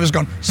taxi driver's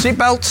gone,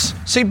 seatbelts,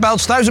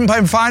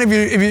 £1,000 fine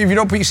if you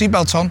don't put your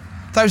seatbelt on.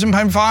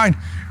 £1,000 fine.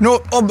 No,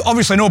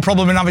 obviously no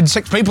problem in having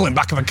 6 people in the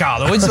back of a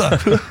car, though, is there?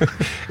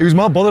 He was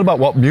more bothered about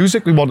what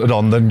music we wanted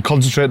on than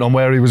concentrating on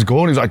where he was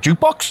going. He was like,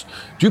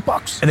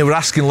 jukebox. And they were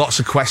asking lots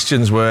of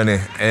questions, weren't he,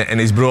 in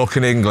his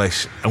broken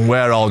English, and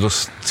we're all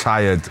just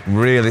tired,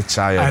 really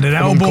tired. I had an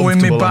elbow in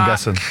my back.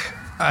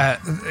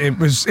 It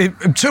was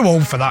too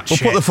old for that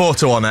shit. We'll put the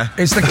photo on there.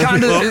 It's the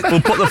kind of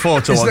we'll put the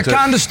photo on. It's the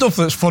kind of stuff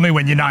that's funny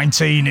when you're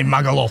 19 in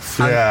Magaluf.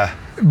 Yeah.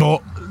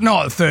 But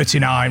not at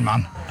 39,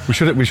 man. We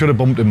should have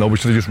bumped him though. We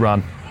should have just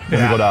ran. When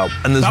we got out.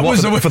 And that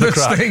was the worst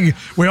thing.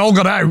 We all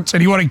got out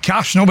and he wanted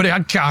cash. Nobody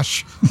had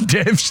cash.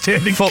 Dave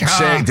stayed in Fuck's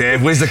sake,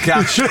 Dave, where's the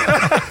cash?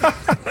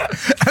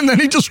 And then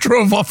he just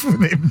drove off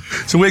with him.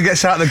 So he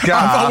gets out of the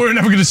car. I thought we were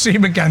never going to see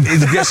him again. He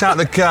gets out of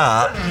the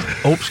car.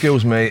 Oh,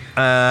 excuse me.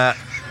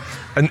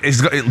 And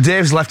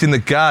Dave's left in the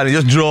car and he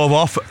just drove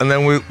off. And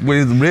then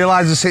we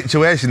realised the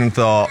situation and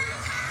thought,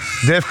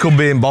 Dave could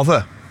be in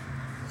bother.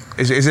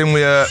 He's in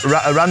with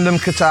a random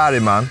Qatari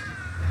man.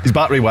 His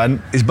battery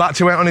went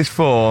on his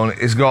phone.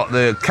 He's got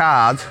the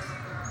card.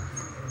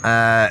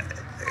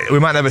 We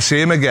might never see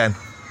him again.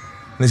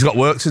 And he's got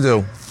work to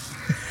do.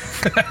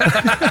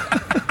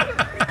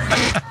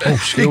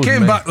 He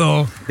came back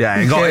though. Yeah,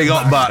 he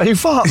got back. Are you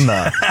farting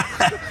there?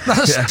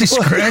 That's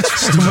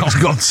disgraceful. Stomach's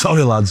gone.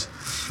 Sorry, lads.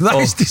 That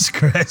is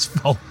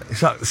disgraceful.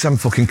 It's like some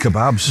fucking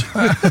kebabs.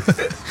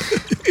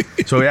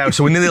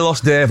 So we nearly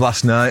lost Dave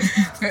last night.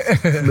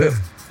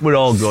 We're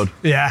all good.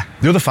 Yeah.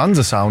 The other fans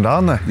are sound,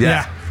 aren't they?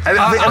 Yeah.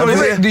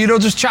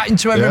 Just chatting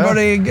to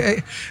everybody.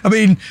 Yeah. I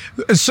mean,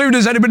 as soon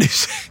as anybody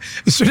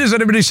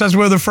says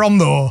where they're from,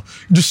 though,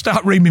 just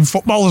start reaming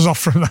footballers off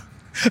from them.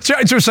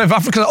 Chatting to a South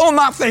African,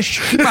 Matt Fish,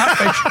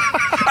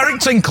 Eric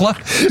Tinkler.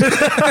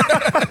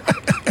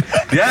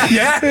 Yeah.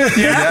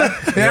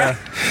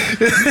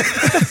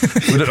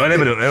 We don't know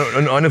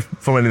anybody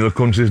from any other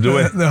countries, do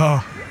we?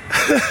 No.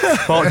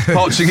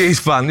 Portuguese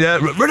fan, yeah.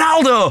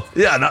 Ronaldo!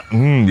 Yeah,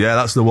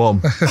 that's the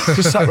one.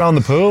 Just sat round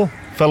the pool.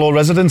 Fellow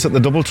residents at the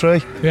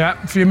Doubletree.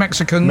 Yeah, a few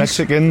Mexicans.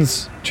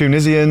 Mexicans,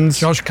 Tunisians.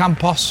 George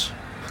Campos.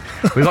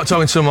 We got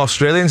talking to some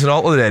Australians and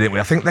all the other day, didn't we?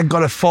 I think they've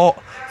got a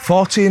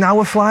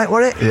 14-hour flight,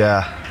 were it?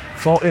 Yeah.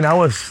 14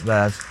 hours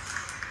there.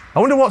 I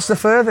wonder what's the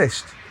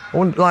furthest. I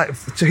wonder,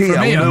 like, to here,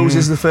 I wonder whose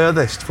is the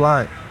furthest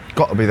flight.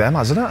 Got to be them,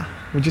 hasn't it?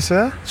 Would you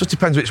say? It just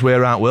depends which way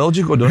around the world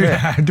you go, doesn't it?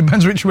 Yeah, it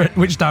depends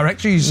which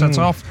direction you set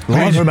off. A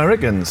lot of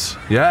Americans.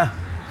 Yeah.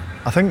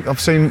 I think I've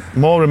seen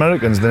more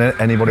Americans than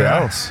anybody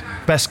else.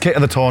 Best kit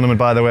of the tournament,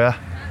 by the way.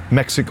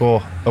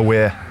 Mexico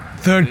away.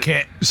 Third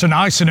kit, it's an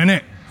icing, isn't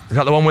it? Is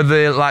that the one with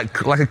the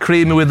like a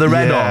creamy with the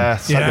red on?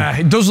 Yeah,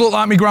 it does look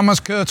like my grandma's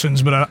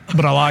curtains, but I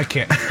like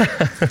it.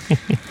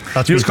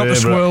 That's It's got the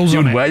swirls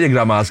on You'd it. wear your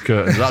grandma's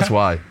curtains, that's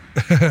why.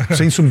 I've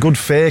seen some good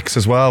fakes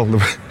as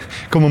well.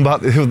 Coming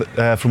back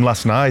from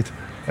last night,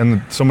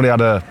 and somebody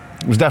had it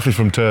was definitely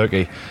from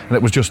Turkey, and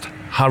it was just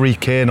Harry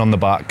Kane on the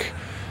back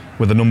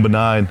with the number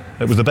 9.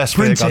 It was the best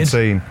fake I'd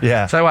seen.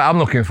 Yeah. Tell you what I'm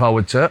looking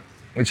forward to,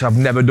 which I've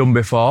never done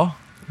before,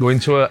 going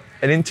to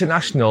an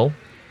international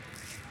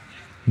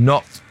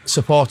not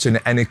supporting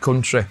any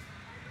country.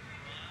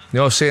 You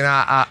know, seeing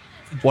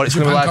what it's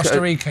going to be like. Costa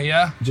Rica,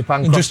 yeah?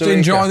 Japan, and Costa just Rica.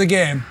 enjoy the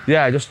game.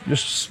 Yeah,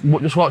 just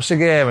watch the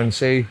game and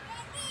see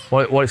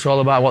what it's all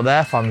about, what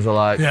their fans are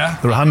like. Yeah.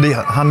 They're a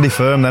handy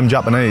firm, them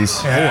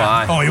Japanese.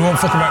 Yeah. Oh, you won't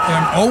fuck about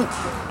them.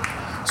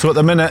 Oh. So at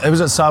the minute, it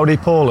was at Saudi,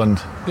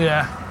 Poland.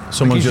 Yeah.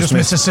 Someone just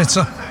missed a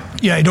sitter.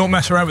 Yeah, you don't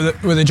mess around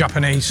with the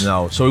Japanese.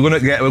 No. So we're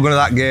going to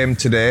that game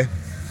today.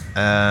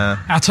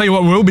 I'll tell you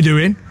what we'll be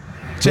doing.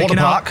 Taking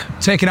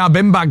our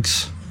bin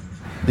bags.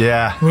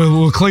 Yeah.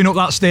 We'll clean up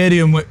that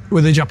stadium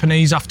with the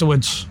Japanese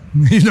afterwards.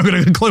 You've not got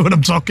a clue what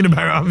I'm talking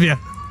about, have you?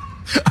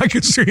 I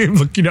could see him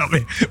looking at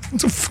me.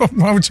 What the fuck?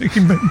 Why are we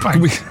taking bin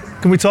bags?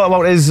 Can we talk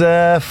about his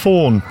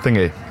phone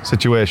thingy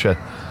situation?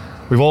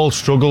 We've all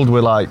struggled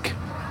with like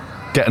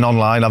getting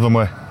online, haven't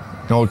we?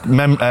 You know,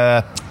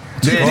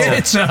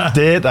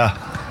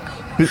 data.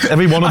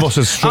 Every one of us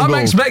has struggled.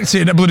 I'm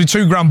expecting a bloody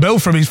 $2,000 bill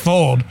from his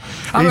phone.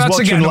 He's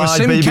watching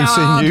live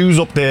BBC News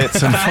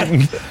updates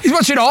and he's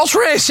watching horse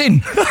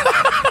racing.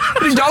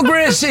 His dog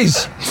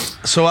races.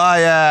 So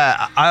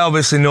I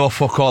obviously know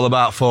fuck all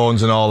about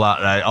phones and all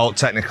that, right? All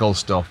technical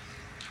stuff.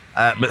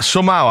 But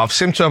somehow I've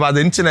seemed to have had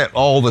internet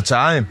all the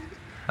time,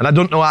 and I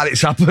don't know how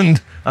it's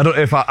happened. I don't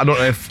know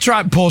if.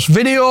 Try to post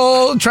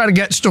video, try to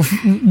get stuff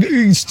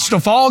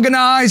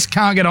organised.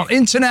 Can't get on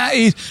internet.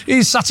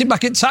 He's sat it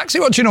back at taxi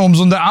watching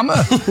Homes Under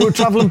Hammer. We were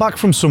travelling back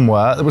from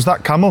somewhere. There was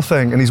that camel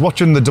thing, and he's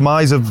watching the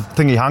demise of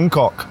Thingy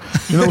Hancock.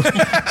 You know,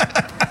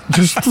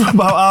 just for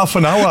about half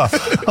an hour.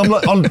 I'm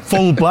like on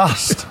full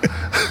blast.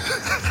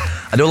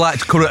 I don't like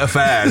current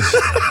affairs.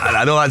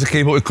 I don't like to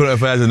keep up with current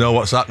affairs and know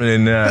what's happening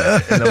in the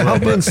world. I'm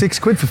paying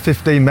 £6 for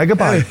 15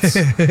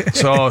 megabytes.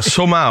 So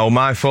somehow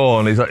my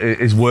phone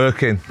is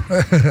working.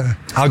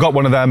 I got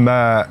one of them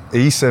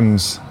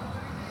eSIMs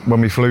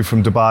when we flew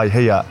from Dubai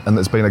here, and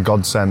it's been a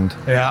godsend.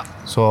 Yeah.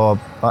 So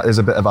that is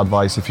a bit of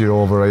advice if you're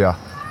over here.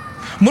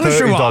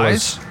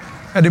 Monetary-wise,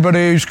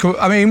 anybody who's...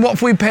 I mean, what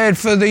have we paid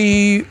for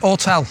the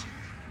hotel?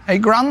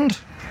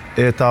 $8,000?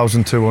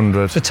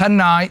 8,200. For 10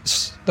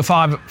 nights, the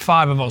five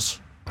of us.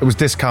 It was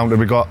discounted.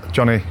 We got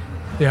Johnny,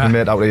 Yeah. we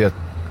made out here,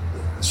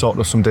 sort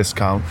of some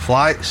discount.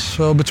 Flights.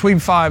 So between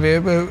five here,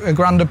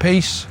 $1,000 a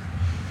piece.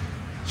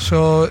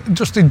 So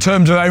just in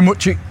terms of how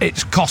much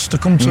it's cost to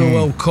come to the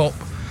World Cup,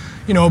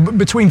 you know,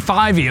 between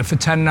five here for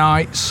 10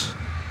 nights.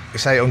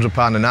 It's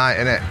 £800 a night,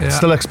 isn't it? Yeah.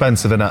 Still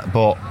expensive, innit?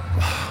 But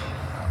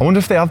I wonder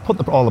if they have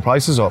put all the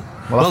prices up.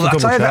 Well,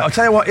 I'll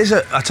tell you what,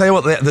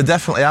 they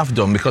definitely have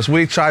done, because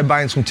we tried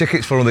buying some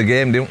tickets for the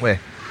game, didn't we?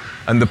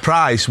 And the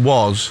price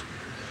was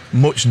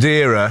much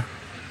dearer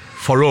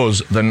for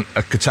us than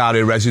a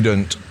Qatari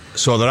resident.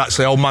 So they're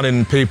actually all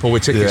manning people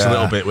with tickets a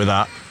little bit with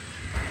that.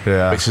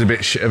 Yeah. Which is a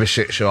bit of a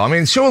shit show. I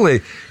mean,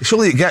 surely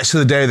it gets to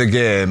the day of the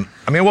game.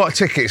 I mean, what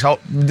tickets?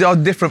 There are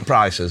different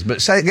prices,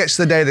 but say it gets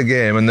to the day of the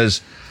game and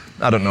there's,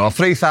 I don't know,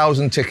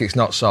 3,000 tickets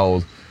not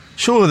sold.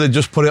 Surely they'd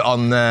just put it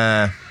on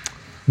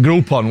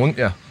Groupon, wouldn't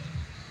you?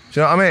 Do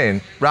you know what I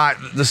mean? Right,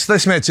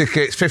 this many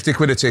tickets,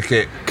 £50 a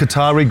ticket.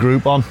 Qatari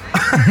Groupon.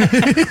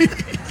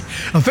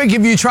 I think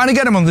if you're trying to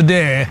get them on the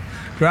day,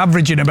 you're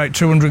averaging about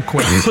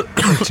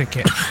 £200 a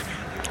ticket.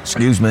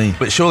 Excuse me.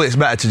 But surely it's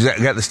better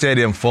to get the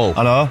stadium full.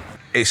 I know.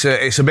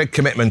 It's a big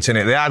commitment in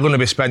it. They are going to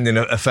be spending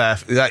you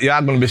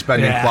are going to be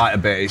spending quite a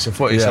bit. It's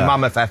a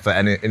mammoth effort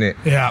in it.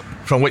 Yeah.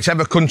 From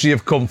whichever country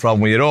you've come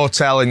from, with your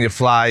hotel and your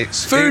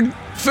flights. Food,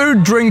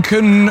 drink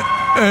and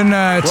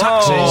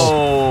taxis.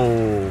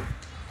 Oh.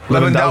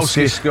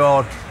 Lewandowski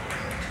scored.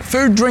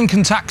 Food, drink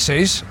and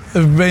taxis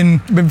have been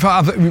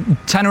part of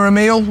tenner a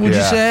meal, would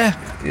you say?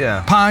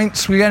 Yeah.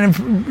 Pints, if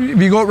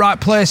you go to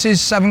right places,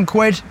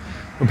 £7.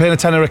 We're paying a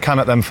tenner a can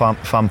at them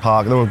fan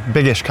park. They were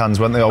biggish cans,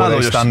 weren't they? Or were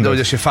they standard? They were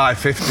just your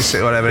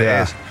 $5.50, whatever it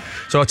is.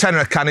 So a tenner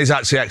a can is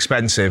actually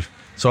expensive.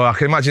 So I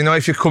can imagine,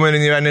 if you come in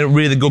and you're having a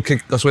really good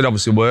kick, because we're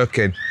obviously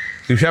working,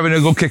 if you're having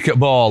a good kick at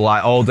ball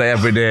like all day,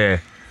 every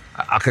day,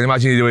 I can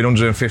imagine you doing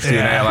 150 in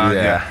ale, aren't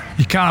you?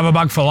 You can't have a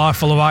bag full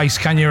of ice,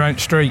 can you, out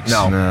the streets?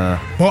 No.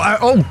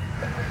 Well,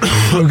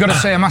 we've got to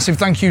say a massive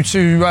thank you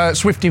to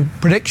Swifty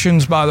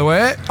Predictions, by the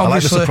way. I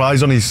like the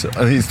surprise on his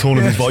tone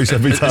of his voice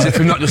every time. As if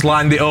we've not just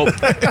lined it up.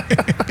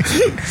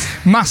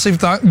 Massive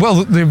thank.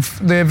 Well,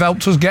 they've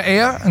helped us get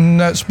here and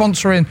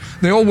sponsoring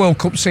the All World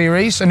Cup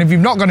series. And if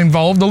you've not got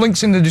involved, the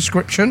link's in the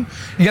description.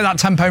 You get that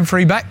 £10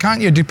 free bet,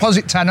 can't you?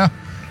 Deposit tenner.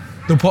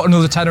 They'll put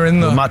another tenner in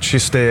there. We'll match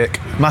your stake,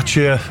 match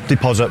your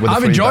deposit with a free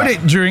I've enjoyed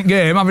bet. it during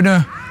game, having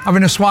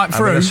a swipe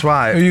through. Having a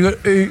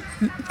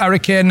swipe. Harry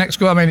Kane next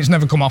goal. I mean, it's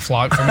never come off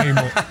like for me,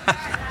 but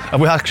Have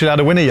we actually had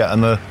a winner yet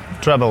in the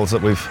trebles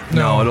that we've...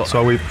 No, I don't.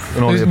 So we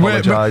can only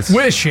apologise.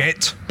 We're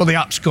shit, but the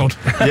app's good.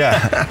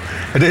 Yeah,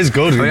 it is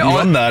good. You're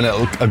on there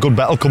and a good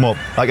bet will come up.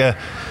 Like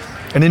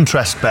an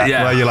interest bet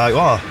where you're like,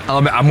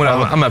 I'm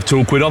gonna have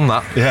 £2 on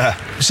that. Yeah.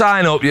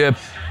 Sign up, you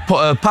put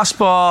a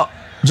passport,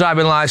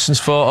 driving licence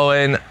photo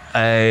in,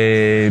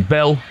 a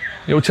bill,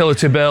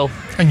 utility bill,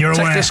 And you're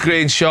take away. a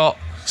screenshot,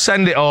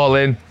 send it all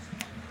in,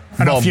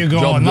 And boom, off you go.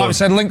 job And like done. I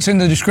said, links in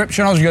the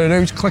description. All you got to do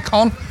is click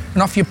on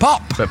and off you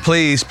pop. But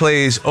please,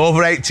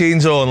 over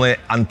 18s only,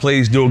 and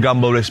please do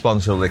gamble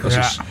responsibly, because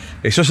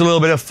it's just a little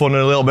bit of fun and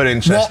a little bit of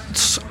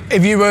interest. What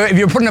if you were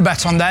putting a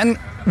bet on then?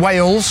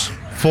 Wales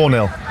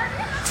 4-0.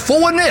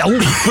 4-0.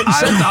 You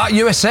said that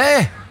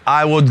USA.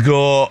 I would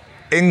go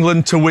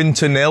England to win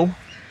to 0,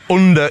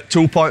 under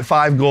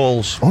 2.5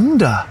 goals.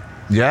 Under?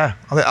 Yeah,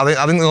 I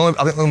think 1-0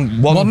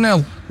 1-0.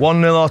 1-0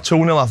 or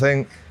 2-0, I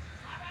think.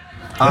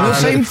 You're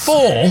saying 4?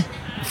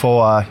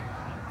 4-eye.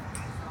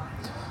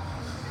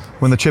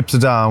 When the chips are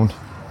down,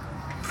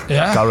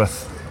 Yeah.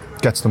 Gareth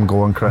gets them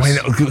going, Chris. I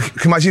mean, can you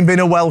imagine being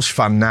a Welsh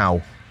fan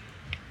now?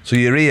 So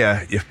you're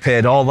here, you've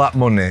paid all that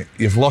money,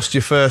 you've lost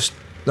your first...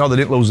 No, they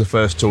didn't lose the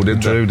first 2, did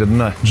Drew, they? didn't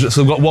they?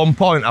 So they've got 1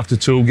 point after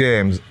 2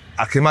 games.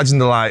 I can imagine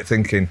the light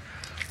thinking,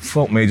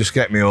 fuck me, just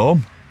get me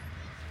home.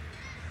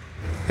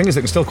 Thing is,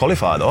 they can still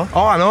qualify though.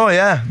 Oh, I know,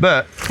 yeah,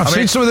 but... Have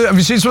you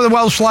seen some of the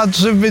Welsh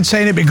lads who've been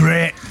saying it'd be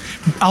great?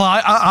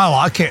 I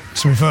like it,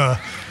 to be fair.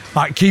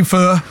 Like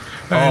Kiefer.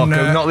 And,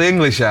 not the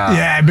English out.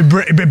 Yeah,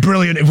 it'd be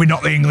brilliant if we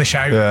knocked the English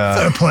out. Yeah.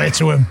 Fair play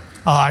to him.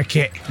 I like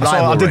it.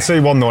 I did see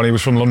one though, and he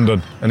was from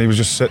London, and he was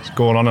just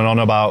going on and on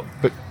about,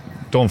 but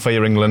don't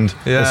fear England,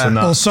 Yeah. this and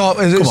that. Well,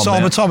 is it Come on,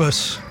 Sorba mate.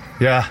 Thomas?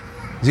 Yeah.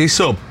 Is he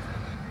sub?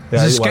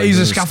 Yeah, He's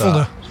a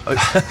scaffolder.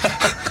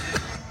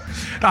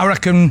 I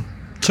reckon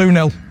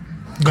 2-0.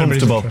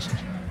 Comfortable.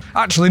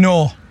 Actually,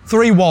 no.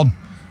 3-1.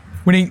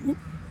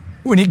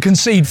 We need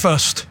concede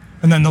first,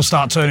 and then they'll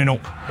start turning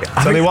up.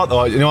 Tell you what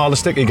though, you know all the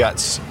stick he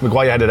gets.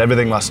 Maguire did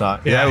everything last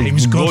night. Yeah, he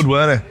was good.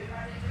 weren't he?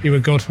 He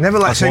was good. Never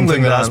lets That's one thing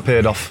England that has down.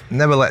 paid off.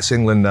 Never lets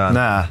England down.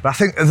 Nah. But I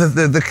think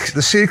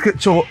the secret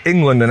to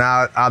England and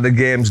how the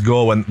games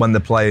go when they're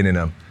playing in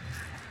them,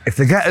 if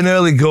they get an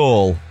early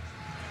goal,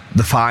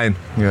 they're fine.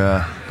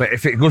 Yeah. But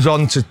if it goes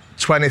on to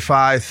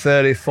 25,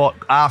 30, 40,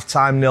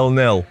 half-time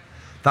 0-0,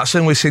 that's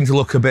when we seem to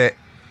look a bit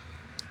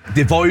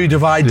devoid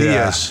of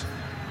ideas.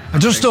 I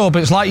just hope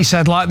it's like you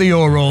said, like the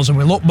Euros, and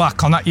we look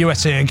back on that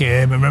USA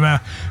game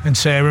and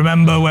say,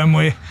 remember when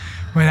we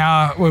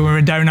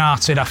were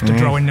downhearted after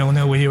drawing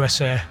 0-0 with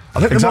USA. I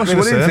think Exactly the most the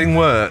winning same. thing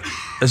were,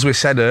 as we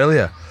said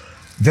earlier,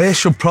 they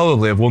should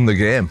probably have won the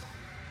game.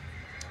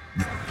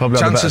 Probably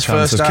had the better Chances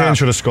first chances. half. Kane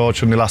should have scored,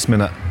 shouldn't he, last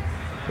minute?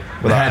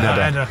 With that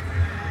header.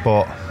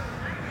 But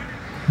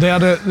They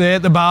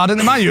had the bar, didn't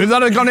they? Man, if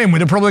that had gone in,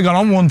 we'd have probably gone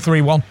on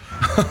 1-3-1.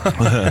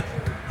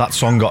 that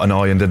song got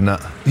annoying, didn't it?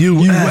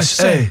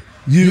 USA.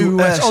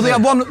 Oh,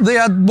 they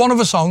had one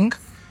other song.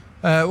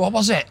 What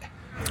was it?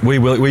 We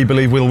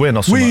believe we'll win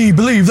or something. We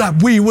believe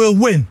that we will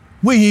win.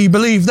 We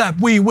believe that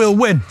we will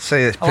win. See,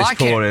 it's I piss like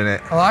poor, it.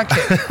 innit? I like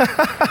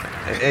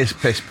it. It is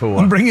piss poor.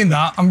 I'm bringing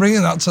that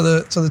to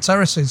the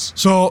terraces.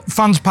 So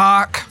Fans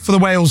Park for the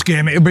Wales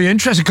game. It'll be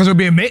interesting because it'll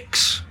be a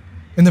mix.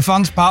 In the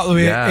Fans Park, there'll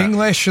be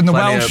English and the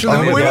Plenty Welsh. of-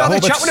 We've had a hope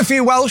chat it's- with a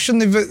few Welsh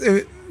and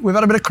we've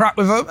had a bit of crack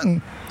with them.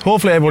 And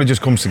Hopefully everybody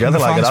just comes together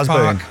the like it Fans has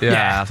Park. been.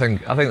 Yeah, I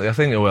think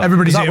it will.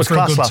 everybody's That here was for a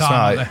class good last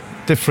time, night.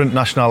 aren't Different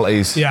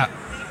nationalities. they? Yeah.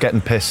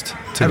 Getting pissed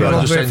together.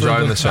 Everyone's Everyone's just here for a enjoying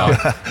good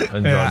themselves.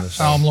 Enjoying Yeah. themselves.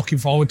 I'm looking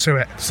forward to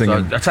it. So,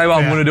 Singing. I tell you what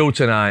I'm Yeah. going to do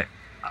tonight.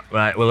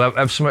 Right, we'll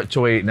have something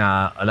to eat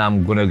now, and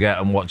I'm going to get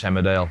and watch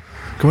Emmerdale.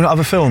 Can we not have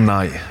a film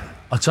night?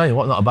 I'll tell you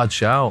what, not a bad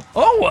shout.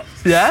 Oh,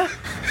 yeah?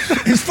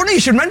 It's funny you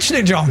should mention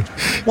it, John.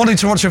 Wanting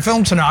to watch a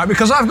film tonight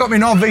because I've got my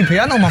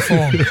NordVPN on my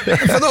phone. And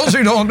for those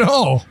who don't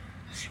know,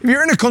 if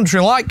you're in a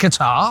country like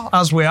Qatar,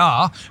 as we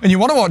are, and you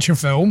want to watch a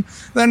film,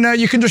 then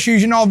you can just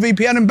use your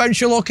NordVPN and bounce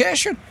your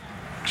location.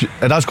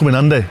 It has come in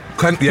handy.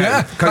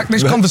 Yeah, like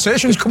this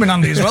conversation's coming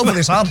handy as well for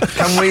this ad.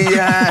 Can we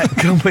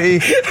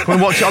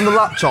watch it on the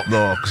laptop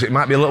though? Because it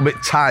might be a little bit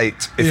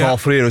tight if Yeah. all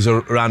three of us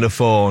are around a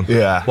phone.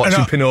 Yeah. Watching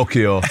And,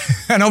 Pinocchio.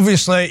 And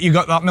obviously, you've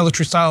got that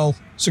military-style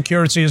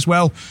security as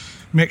well.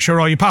 Make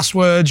sure all your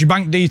passwords, your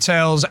bank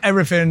details,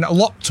 everything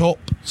locked up,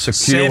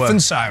 Secure. safe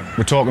and sound.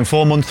 We're talking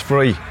 4 months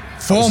free.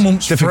 4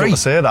 months Difficult free. to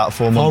say that.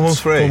 4 months. 4 months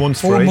free. 4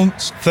 months 4 free.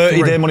 months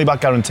 30-day free. money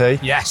back guarantee.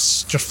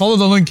 Yes, just follow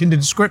the link in the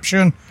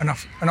description and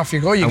off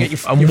you go. You get your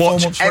 4 And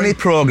months watch free. any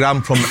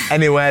programme from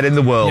anywhere in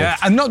the world. Yeah,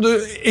 and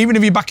even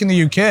if you're back in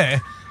the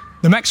UK,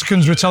 the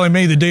Mexicans were telling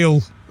me the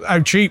deal, how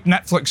cheap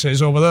Netflix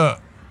is over there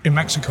in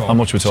Mexico. How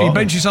much we're So you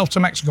talking? bench yourself to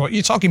Mexico,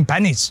 you're talking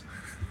pennies.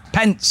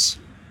 Pence.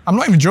 I'm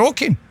not even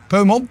joking,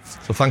 per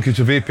month. So thank you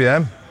to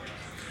VPN.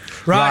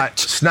 Right.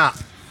 Snap.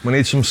 We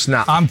need some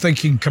snap. I'm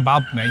thinking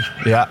kebab, me.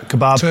 Yeah,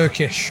 kebab,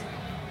 Turkish.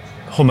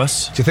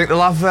 hummus. Do you think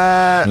they'll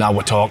have Now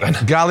we're talking.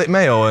 garlic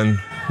mayo and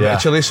bit of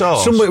chilli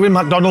sauce? Somebody with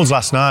McDonald's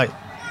last night,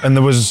 and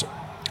there was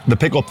the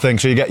pick-up thing,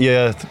 so you get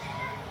your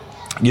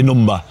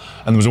number,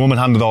 and there was a woman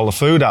handed all the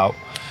food out.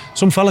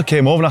 Some fella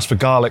came over and asked for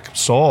garlic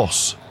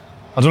sauce.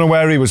 I don't know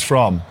where he was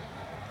from,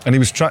 and he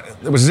was trying.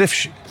 It was as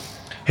if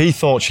he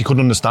thought she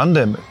couldn't understand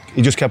him.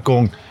 He just kept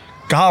going,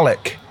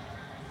 garlic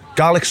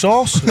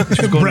sauce. She was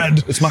going,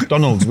 Bread. It's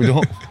McDonald's. We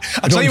don't.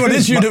 I'll tell you what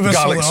is universal.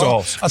 Garlic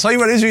though. sauce. I'll tell you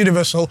what is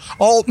universal.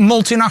 All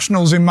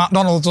multinationals in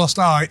McDonald's last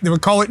night, they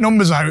would call it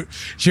numbers out.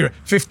 She went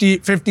 50,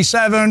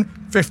 57,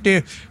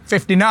 50,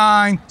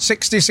 59,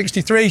 60,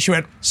 63. She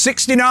went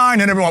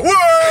 69, and everyone,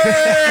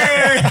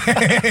 whey!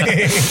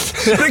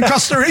 Big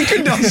Costa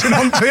Rican dancing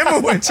on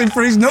table waiting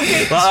for his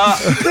nuggets.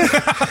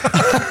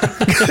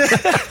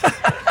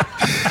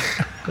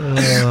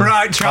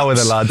 Right, chaps. How are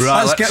the lads?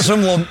 Right, let's get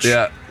some lunch.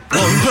 Yeah.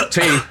 Lunch,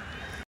 tea.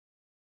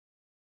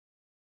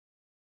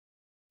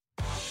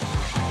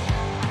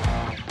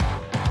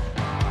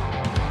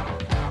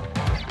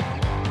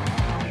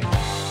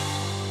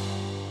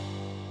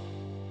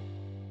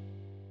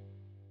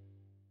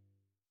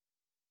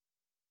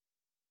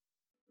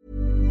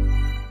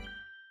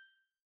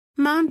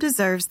 Mom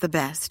deserves the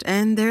best,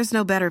 and there's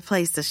no better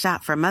place to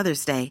shop for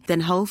Mother's Day than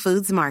Whole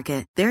Foods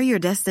Market. They're your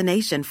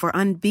destination for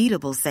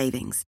unbeatable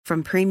savings,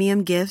 from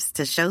premium gifts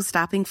to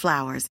show-stopping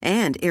flowers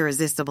and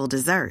irresistible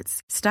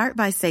desserts. Start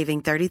by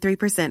saving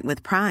 33%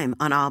 with Prime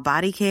on all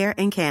body care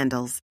and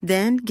candles.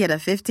 Then get a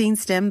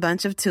 15-stem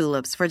bunch of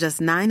tulips for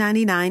just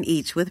 $9.99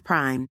 each with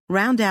Prime.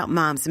 Round out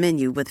Mom's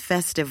menu with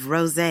festive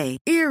rosé,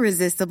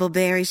 irresistible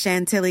berry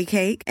chantilly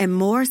cake, and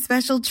more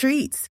special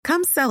treats.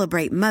 Come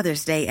celebrate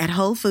Mother's Day at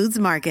Whole Foods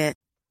Market.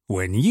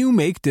 When you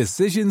make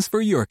decisions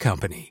for your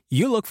company,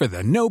 you look for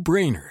the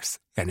no-brainers.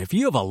 And if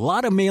you have a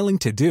lot of mailing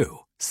to do,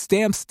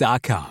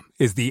 Stamps.com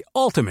is the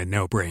ultimate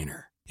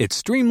no-brainer. It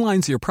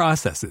streamlines your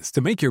processes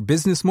to make your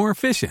business more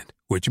efficient,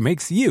 which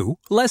makes you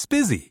less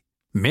busy.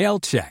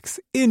 Mail checks,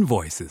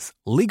 invoices,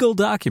 legal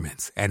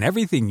documents, and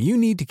everything you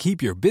need to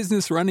keep your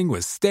business running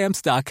with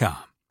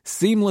Stamps.com.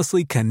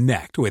 Seamlessly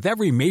connect with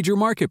every major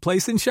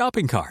marketplace and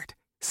shopping cart.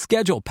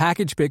 Schedule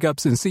package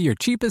pickups and see your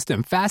cheapest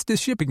and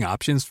fastest shipping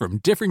options from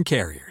different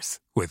carriers,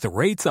 with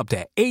rates up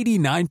to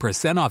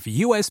 89% off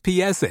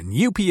USPS and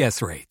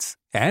UPS rates.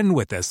 And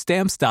with the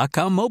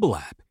Stamps.com mobile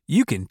app,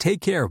 you can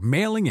take care of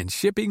mailing and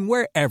shipping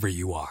wherever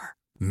you are.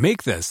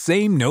 Make the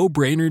same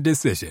no-brainer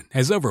decision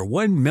as over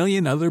 1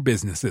 million other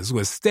businesses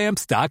with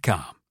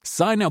Stamps.com.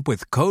 Sign up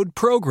with code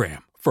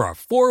PROGRAM for a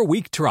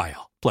 4-week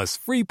trial, plus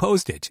free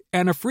postage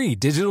and a free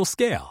digital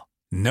scale.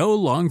 No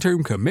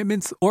long-term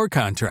commitments or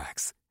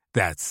contracts.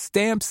 That's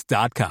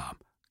Stamps.com.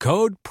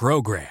 Code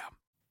PROGRAM.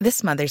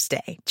 This Mother's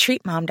Day,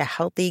 treat Mom to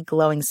healthy,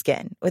 glowing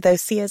skin with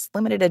Osea's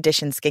limited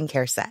edition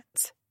skincare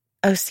sets.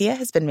 Osea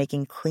has been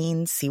making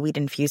clean,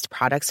 seaweed-infused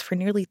products for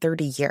nearly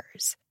 30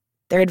 years.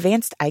 Their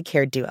advanced eye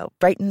care duo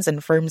brightens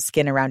and firms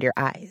skin around your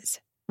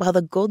eyes, while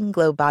the Golden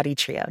Glow Body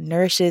Trio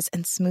nourishes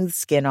and smooths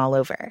skin all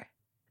over.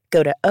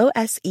 Go to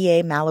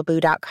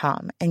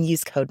OSEAMalibu.com and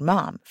use code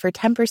MOM for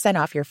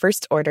 10% off your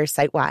first order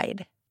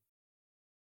site-wide.